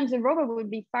 oftentimes the robot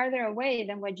would be farther away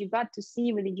than what you got to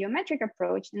see with the geometric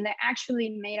approach, and that actually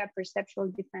made a perceptual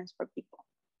difference for people.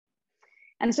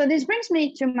 And so this brings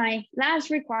me to my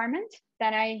last requirement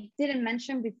that I didn't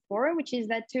mention before, which is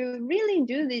that to really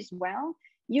do this well,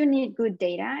 you need good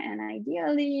data, and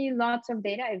ideally lots of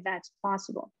data if that's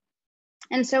possible.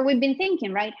 And so we've been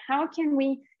thinking, right, how can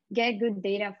we get good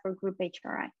data for group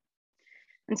HRI?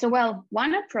 And so, well,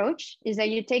 one approach is that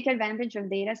you take advantage of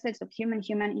data sets of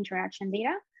human-human interaction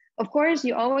data. Of course,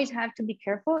 you always have to be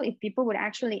careful if people would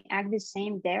actually act the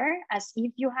same there as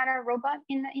if you had a robot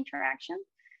in the interaction.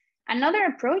 Another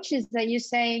approach is that you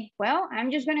say, well,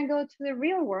 I'm just going to go to the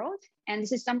real world. And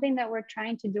this is something that we're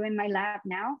trying to do in my lab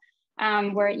now,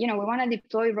 where we want to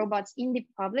deploy robots in the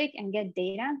public and get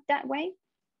data that way.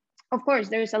 Of course,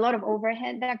 there's a lot of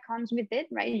overhead that comes with it,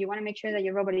 right? You want to make sure that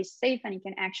your robot is safe and it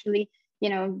can actually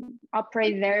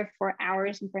operate there for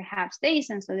hours and perhaps days.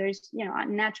 And so there's,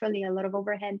 naturally a lot of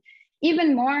overhead.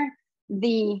 Even more,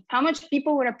 how much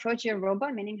people would approach your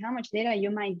robot, meaning how much data you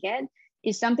might get,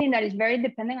 is something that is very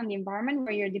dependent on the environment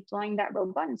where you're deploying that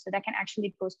robot. And so that can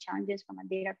actually pose challenges from a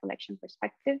data collection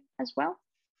perspective as well.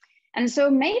 And so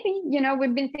maybe,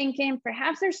 we've been thinking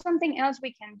perhaps there's something else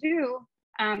we can do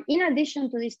in addition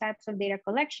to these types of data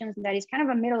collections that is kind of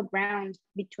a middle ground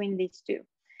between these two.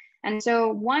 And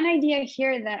so one idea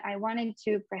here that I wanted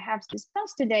to perhaps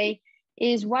discuss today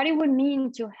is what it would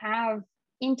mean to have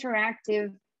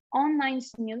interactive online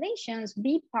simulations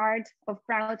be part of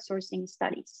crowdsourcing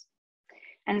studies.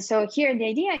 And so here the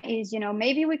idea is,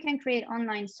 maybe we can create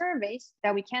online surveys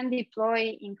that we can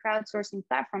deploy in crowdsourcing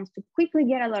platforms to quickly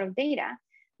get a lot of data,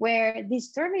 where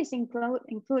these surveys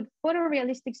include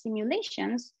photorealistic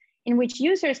simulations in which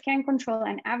users can control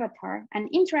an avatar and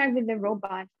interact with the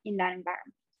robot in that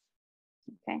environment.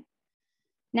 Okay.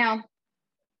 Now,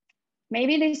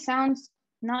 maybe this sounds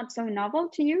not so novel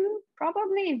to you,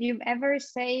 probably if you've ever,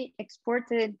 say,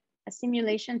 exported a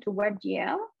simulation to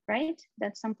WebGL, right?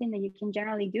 That's something that you can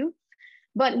generally do.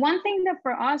 But one thing that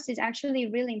for us is actually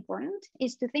really important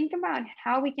is to think about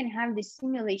how we can have these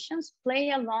simulations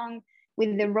play along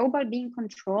with the robot being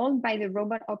controlled by the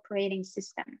robot operating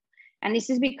system. And this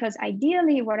is because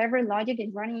ideally, whatever logic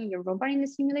is running in your robot in the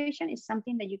simulation is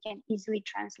something that you can easily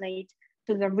translate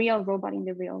to the real robot in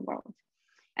the real world.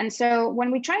 And so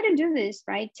when we try to do this,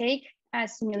 right, take a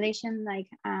simulation like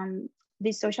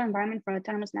this social environment for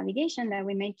autonomous navigation that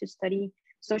we made to study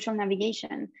social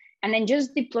navigation, and then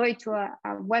just deploy to a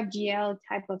WebGL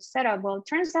type of setup. Well, it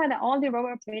turns out that all the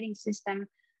robot operating system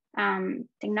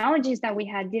technologies that we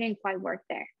had didn't quite work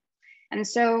there. And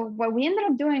so what we ended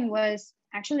up doing was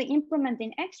actually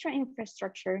implementing extra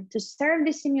infrastructure to serve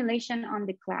the simulation on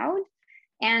the cloud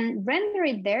and render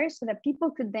it there so that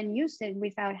people could then use it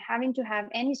without having to have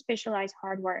any specialized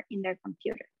hardware in their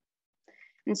computer.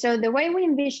 And so the way we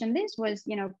envisioned this was,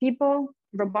 people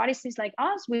roboticists like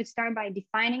us would start by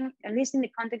defining, at least in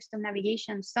the context of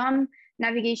navigation, some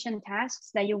navigation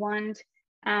tasks that you want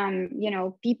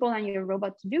people and your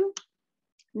robot to do.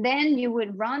 Then you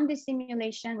would run the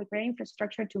simulation with your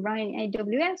infrastructure to run in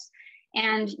AWS,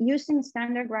 and using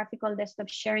standard graphical desktop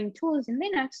sharing tools in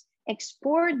Linux,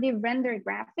 export the rendered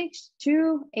graphics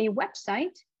to a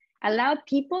website, allow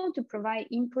people to provide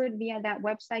input via that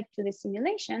website to the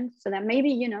simulation, so that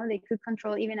maybe, they could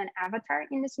control even an avatar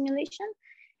in the simulation,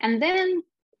 and then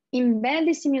embed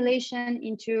the simulation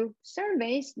into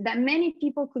surveys that many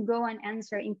people could go and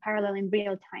answer in parallel in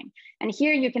real time. And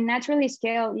here you can naturally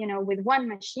scale, with one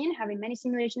machine, having many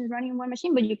simulations running in one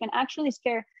machine, but you can actually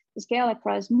scale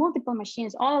across multiple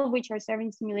machines, all of which are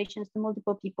serving simulations to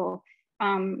multiple people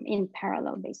in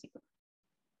parallel, basically.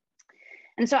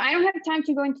 And so I don't have time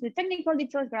to go into the technical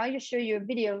details, but I'll just show you a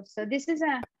video. So this is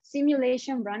a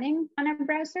simulation running on a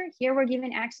browser. Here we're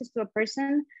giving access to a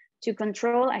person to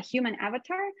control a human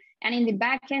avatar. And in the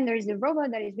back end, there is a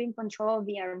robot that is being controlled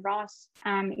via ROS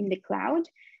in the cloud.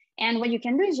 And what you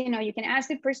can do is, you can ask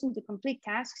the person to complete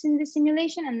tasks in the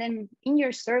simulation, and then in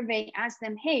your survey, ask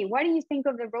them, hey, what do you think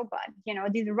of the robot?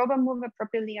 Did the robot move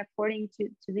appropriately according to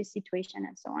this situation,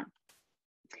 and so on.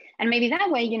 And maybe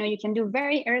that way, you can do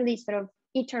very early sort of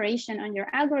iteration on your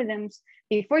algorithms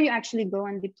before you actually go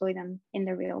and deploy them in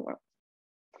the real world.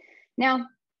 Now,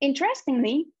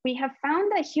 interestingly, we have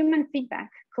found that human feedback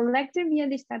collected via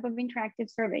this type of interactive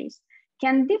surveys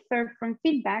can differ from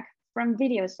feedback from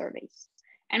video surveys.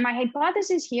 And my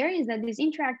hypothesis here is that these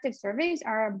interactive surveys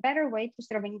are a better way to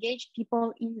sort of engage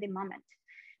people in the moment.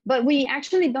 But we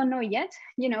actually don't know yet,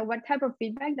 what type of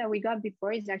feedback that we got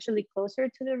before is actually closer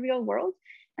to the real world.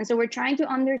 And so we're trying to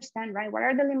understand, right, what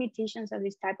are the limitations of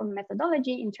this type of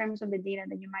methodology in terms of the data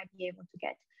that you might be able to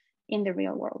get in the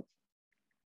real world.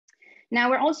 Now,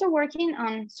 we're also working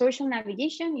on social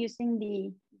navigation using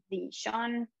the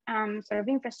Sean sort of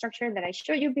infrastructure that I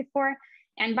showed you before.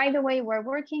 And by the way, we're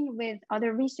working with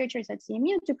other researchers at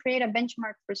CMU to create a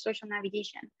benchmark for social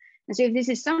navigation. And so if this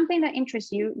is something that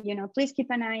interests you, please keep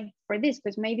an eye for this,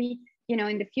 because maybe,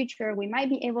 in the future, we might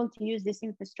be able to use this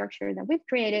infrastructure that we've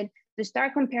created to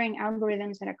start comparing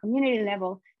algorithms at a community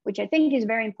level, which I think is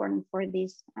very important for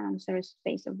this sort of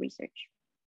space of research.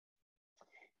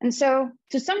 And so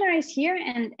to summarize here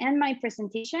and end my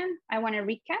presentation, I want to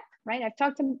recap, right? I've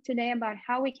talked today about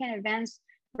how we can advance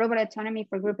robot autonomy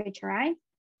for group HRI.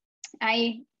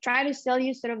 I try to sell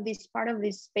you sort of this part of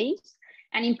this space.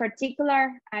 And in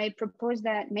particular, I propose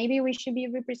that maybe we should be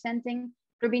representing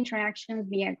group interactions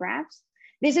via graphs.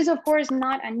 This is, of course,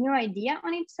 not a new idea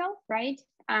on itself, right?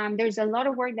 There's a lot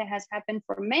of work that has happened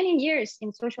for many years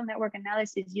in social network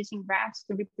analysis using graphs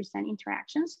to represent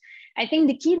interactions. I think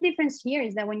the key difference here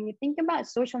is that when you think about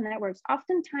social networks,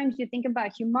 oftentimes you think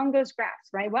about humongous graphs,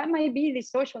 right? What might be the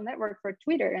social network for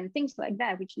Twitter and things like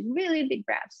that, which is really big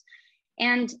graphs.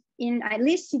 And in at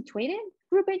least situated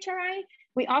group HRI,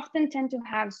 we often tend to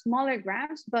have smaller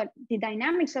graphs, but the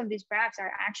dynamics of these graphs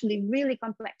are actually really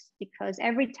complex because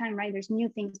every time, right, there's new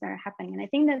things that are happening. And I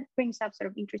think that brings up sort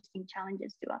of interesting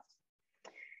challenges to us.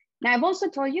 Now, I've also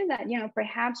told you that,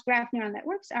 perhaps graph neural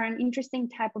networks are an interesting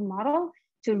type of model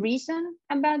to reason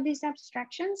about these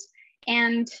abstractions.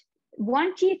 And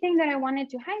one key thing that I wanted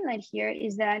to highlight here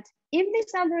is that if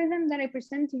this algorithm that I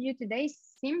present to you today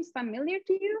seems familiar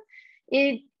to you,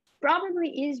 it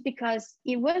probably is because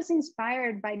it was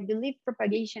inspired by belief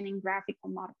propagation in graphical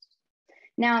models.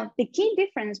 Now, the key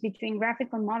difference between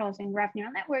graphical models and graph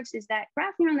neural networks is that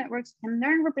graph neural networks can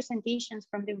learn representations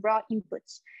from the raw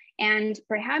inputs. And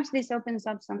perhaps this opens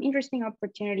up some interesting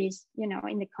opportunities, in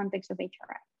the context of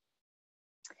HRI.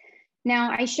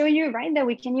 Now, I show you, right, that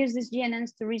we can use these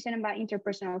GNNs to reason about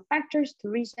interpersonal factors, to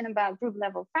reason about group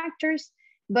level factors.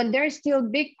 But there are still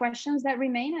big questions that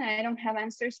remain, and I don't have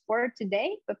answers for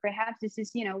today, but perhaps this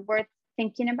is, worth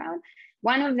thinking about.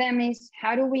 One of them is,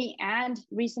 how do we add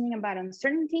reasoning about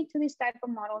uncertainty to this type of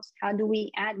models? How do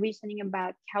we add reasoning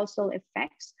about causal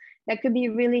effects that could be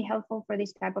really helpful for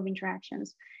this type of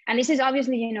interactions? And this is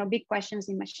obviously, big questions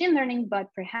in machine learning,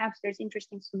 but perhaps there's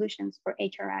interesting solutions for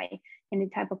HRI in the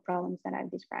type of problems that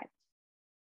I've described.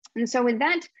 And so with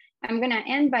that, I'm going to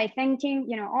end by thanking,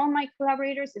 all my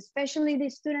collaborators, especially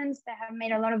the students that have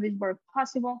made a lot of this work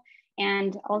possible,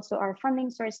 and also our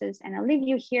funding sources. And I'll leave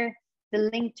you here the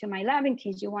link to my lab in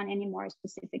case you want any more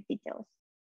specific details.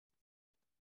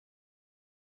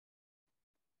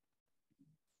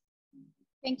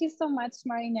 Thank you so much,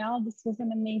 Marynel. This was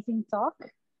an amazing talk.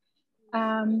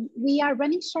 We are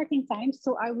running short in time,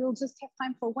 so I will just have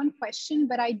time for one question,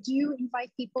 but I do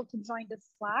invite people to join the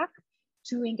Slack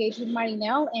to engage with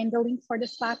Marynel, and the link for the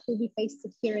Slack will be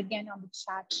pasted here again on the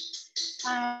chat.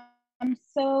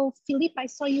 So Philippe, I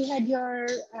saw you had your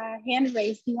hand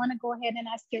raised. Do you want to go ahead and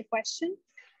ask your question?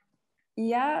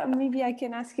 Yeah, maybe I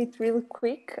can ask it real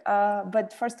quick.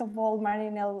 But first of all,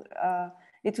 Marynel,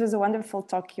 it was a wonderful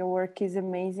talk. Your work is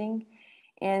amazing.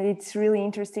 And it's really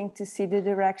interesting to see the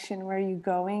direction where you're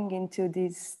going into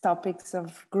these topics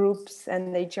of groups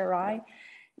and HRI.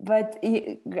 But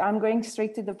I'm going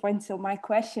straight to the point. So my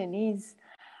question is,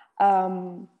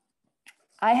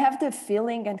 I have the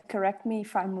feeling, and correct me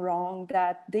if I'm wrong,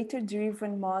 that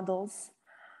data-driven models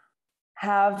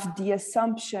have the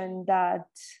assumption that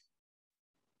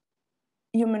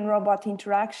human-robot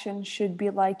interaction should be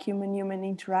like human-human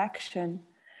interaction.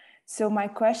 So my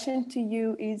question to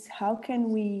you is, how can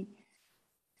we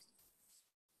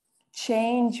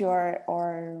change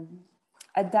or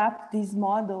adapt these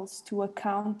models to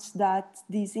account that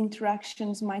these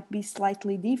interactions might be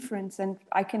slightly different? And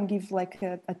I can give like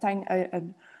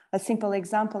a simple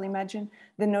example. Imagine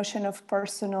the notion of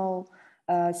personal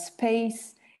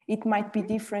space. It might be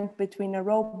different between a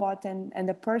robot and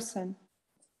a person.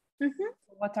 Mm-hmm.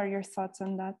 What are your thoughts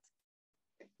on that?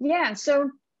 Yeah, so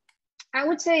I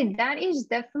would say that is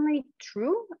definitely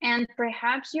true. And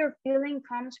perhaps your feeling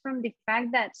comes from the fact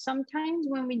that sometimes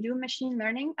when we do machine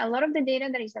learning, a lot of the data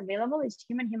that is available is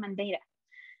human-human data.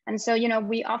 And so,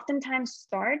 we oftentimes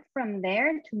start from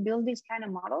there to build these kind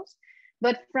of models.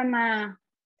 But from a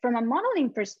modeling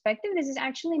perspective, this is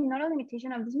actually not a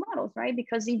limitation of these models, right?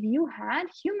 Because if you had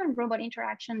human-robot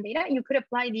interaction data, you could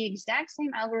apply the exact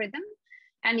same algorithm,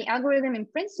 and the algorithm in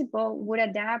principle would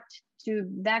adapt to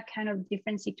that kind of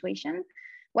different situation.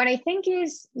 What I think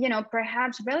is,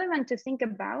 perhaps relevant to think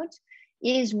about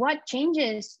is what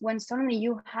changes when suddenly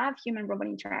you have human-robot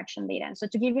interaction data. And so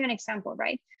to give you an example,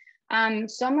 right?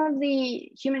 Some of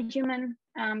the human-human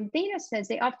data sets,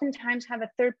 they oftentimes have a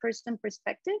third-person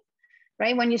perspective,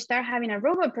 right? When you start having a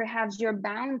robot, perhaps you're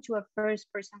bound to a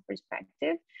first-person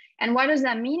perspective. And what does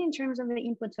that mean in terms of the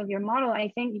inputs of your model?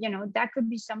 I think, that could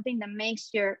be something that makes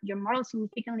your model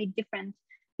significantly different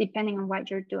depending on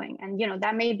what you're doing. And,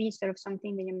 that may be sort of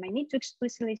something that you might need to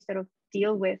explicitly sort of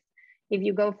deal with if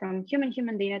you go from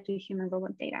human-human data to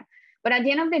human-robot data. But at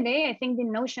the end of the day, I think the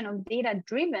notion of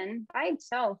data-driven by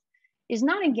itself is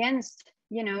not against,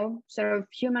 sort of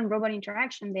human-robot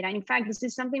interaction data. And in fact, this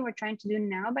is something we're trying to do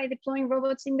now by deploying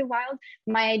robots in the wild.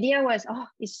 My idea was,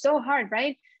 it's so hard,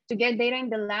 right? To get data in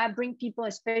the lab, bring people,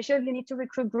 especially if you need to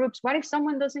recruit groups. What if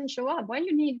someone doesn't show up? What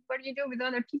do you do with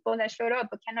other people that showed up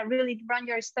but cannot really run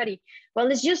your study? Well,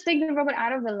 let's just take the robot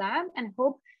out of the lab and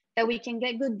hope that we can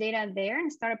get good data there and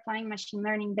start applying machine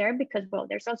learning there, because, well,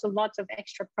 there's also lots of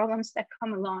extra problems that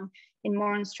come along in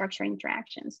more unstructured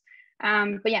interactions.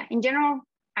 But yeah, in general,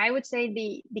 I would say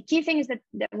the key thing is that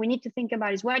we need to think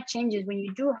about is what changes when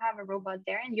you do have a robot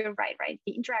there. And you're right?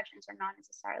 The interactions are not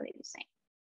necessarily the same.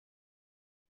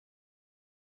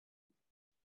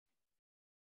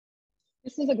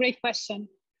 This is a great question.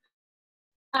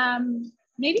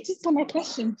 Maybe just one more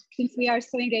question since we are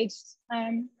so engaged.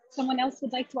 Someone else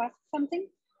would like to ask something?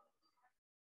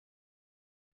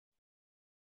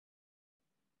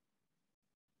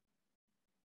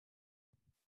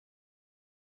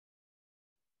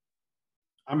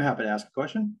 I'm happy to ask a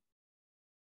question.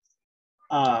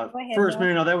 First,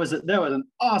 Marynel, that was an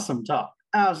awesome talk.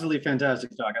 Absolutely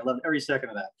fantastic talk. I loved every second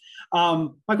of that.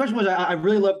 My question was, I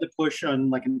really love the push on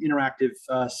like an interactive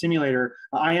simulator.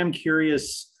 I am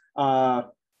curious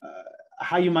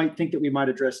how you might think that we might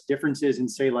address differences in,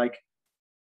 say, like,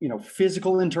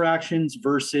 physical interactions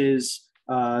versus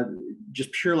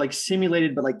just pure like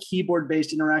simulated, but like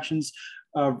keyboard-based interactions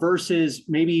versus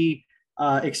maybe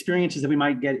experiences that we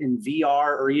might get in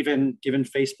VR, or even given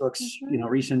Facebook's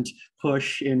recent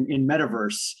push in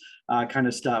metaverse kind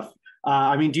of stuff.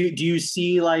 I mean, do you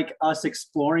see like us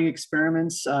exploring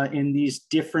experiments in these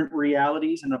different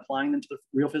realities and applying them to the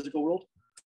real physical world?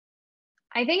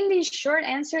 I think the short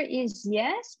answer is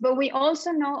yes, but we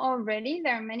also know already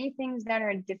there are many things that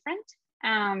are different.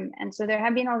 And so there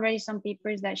have been already some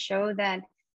papers that show that,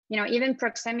 even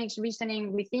proxemics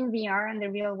reasoning within VR and the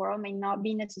real world may not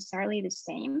be necessarily the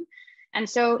same. And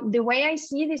so the way I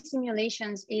see these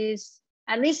simulations is,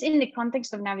 at least in the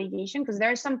context of navigation, because there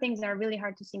are some things that are really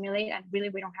hard to simulate and really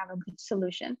we don't have a good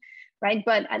solution, right?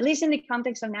 But at least in the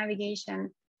context of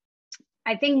navigation,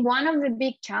 I think one of the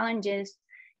big challenges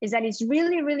is that it's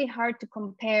really, really hard to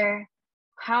compare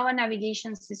how a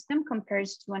navigation system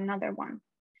compares to another one.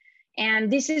 And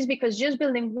this is because just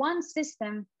building one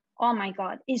system, oh my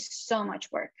God, is so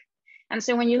much work. And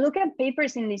so when you look at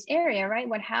papers in this area, right,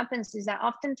 what happens is that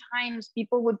oftentimes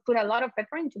people would put a lot of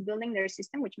effort into building their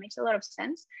system, which makes a lot of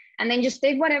sense, and then just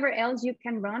take whatever else you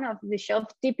can run off the shelf,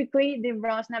 typically the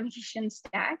ROS navigation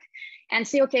stack, and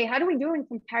say, okay, how do we do in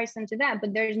comparison to that?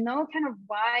 But there's no kind of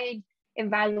wide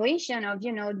evaluation of,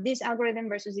 you know, this algorithm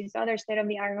versus this other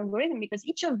state-of-the-art algorithm, because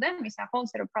each of them is a whole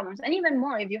set of problems. And even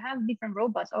more, if you have different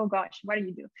robots, oh gosh, what do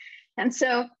you do? And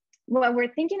so what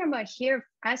we're thinking about here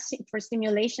as for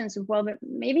simulations, well,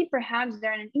 maybe perhaps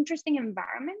they're in an interesting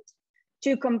environment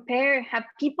to compare, have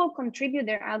people contribute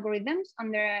their algorithms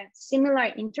under a similar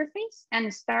interface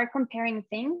and start comparing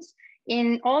things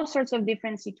in all sorts of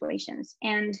different situations.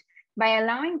 And by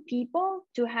allowing people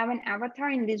to have an avatar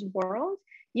in this world,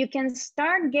 you can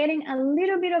start getting a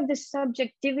little bit of the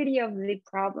subjectivity of the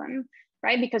problem,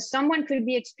 right? Because someone could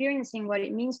be experiencing what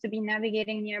it means to be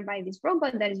navigating nearby this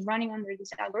robot that is running under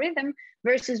this algorithm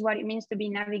versus what it means to be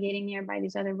navigating nearby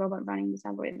this other robot running this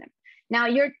algorithm. Now,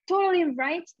 you're totally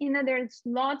right in that there's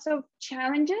lots of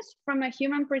challenges from a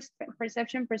human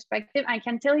perception perspective. I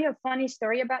can tell you a funny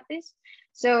story about this.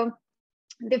 So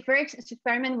the first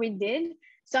experiment we did,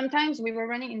 sometimes we were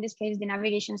running, in this case, the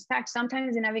navigation stack.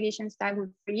 Sometimes the navigation stack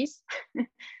would freeze,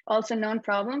 also known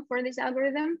problem for this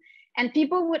algorithm. And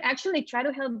people would actually try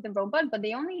to help the robot, but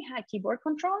they only had keyboard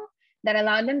control that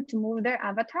allowed them to move their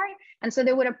avatar. And so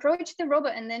they would approach the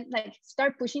robot and then like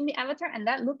start pushing the avatar, and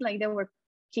that looked like they were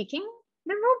kicking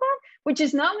the robot, which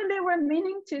is not what they were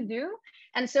meaning to do.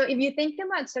 And so if you think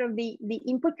about sort of the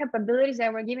input capabilities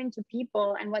that we're giving to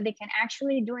people and what they can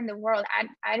actually do in the world,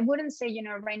 I wouldn't say, you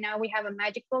know, right now we have a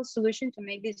magical solution to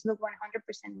make this look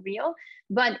 100% real.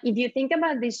 But if you think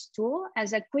about this tool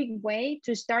as a quick way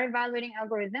to start evaluating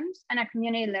algorithms on a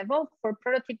community level for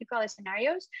prototypical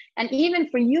scenarios, and even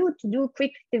for you to do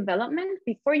quick development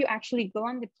before you actually go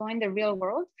and deploy in the real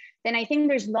world, then I think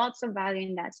there's lots of value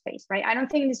in that space, right? I don't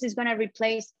think this is going to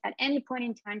replace at any point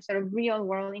in time sort of real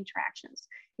world interactions.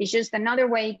 It's just another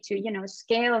way to, you know,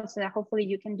 scale so that hopefully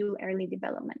you can do early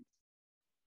development.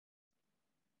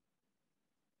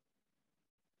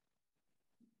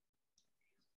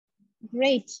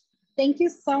 Great. Thank you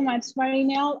so much,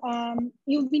 Marynel.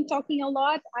 You've been talking a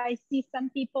lot. I see some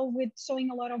people with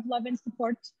showing a lot of love and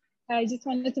support. I just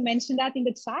wanted to mention that in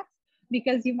the chat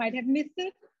because you might have missed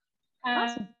it.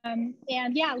 Awesome.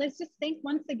 And yeah, let's just thank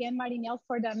once again Marynel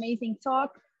for the amazing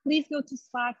talk. Please go to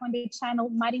Slack on the channel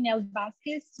Marynel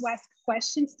Vázquez to ask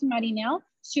questions to Marynel.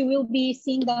 She will be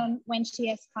seeing them when she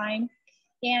has time.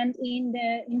 And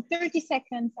in 30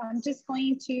 seconds, I'm just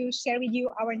going to share with you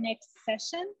our next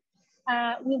session.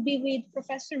 We'll be with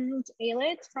Professor Ruth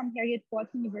Aylett from Heriot-Watt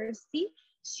University.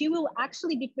 She will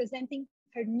actually be presenting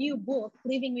her new book,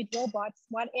 Living with Robots,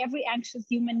 What Every Anxious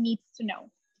Human Needs to Know.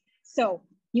 So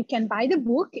you can buy the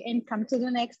book and come to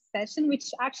the next session, which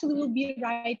actually will be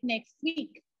right next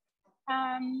week.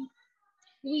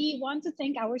 We want to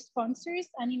thank our sponsors,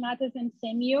 Animatas and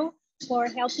Semio, for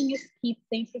helping us keep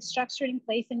the infrastructure in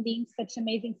place and being such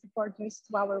amazing supporters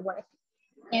to our work.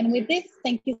 And with this,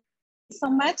 thank you so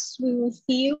much. We will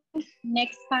see you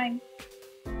next time.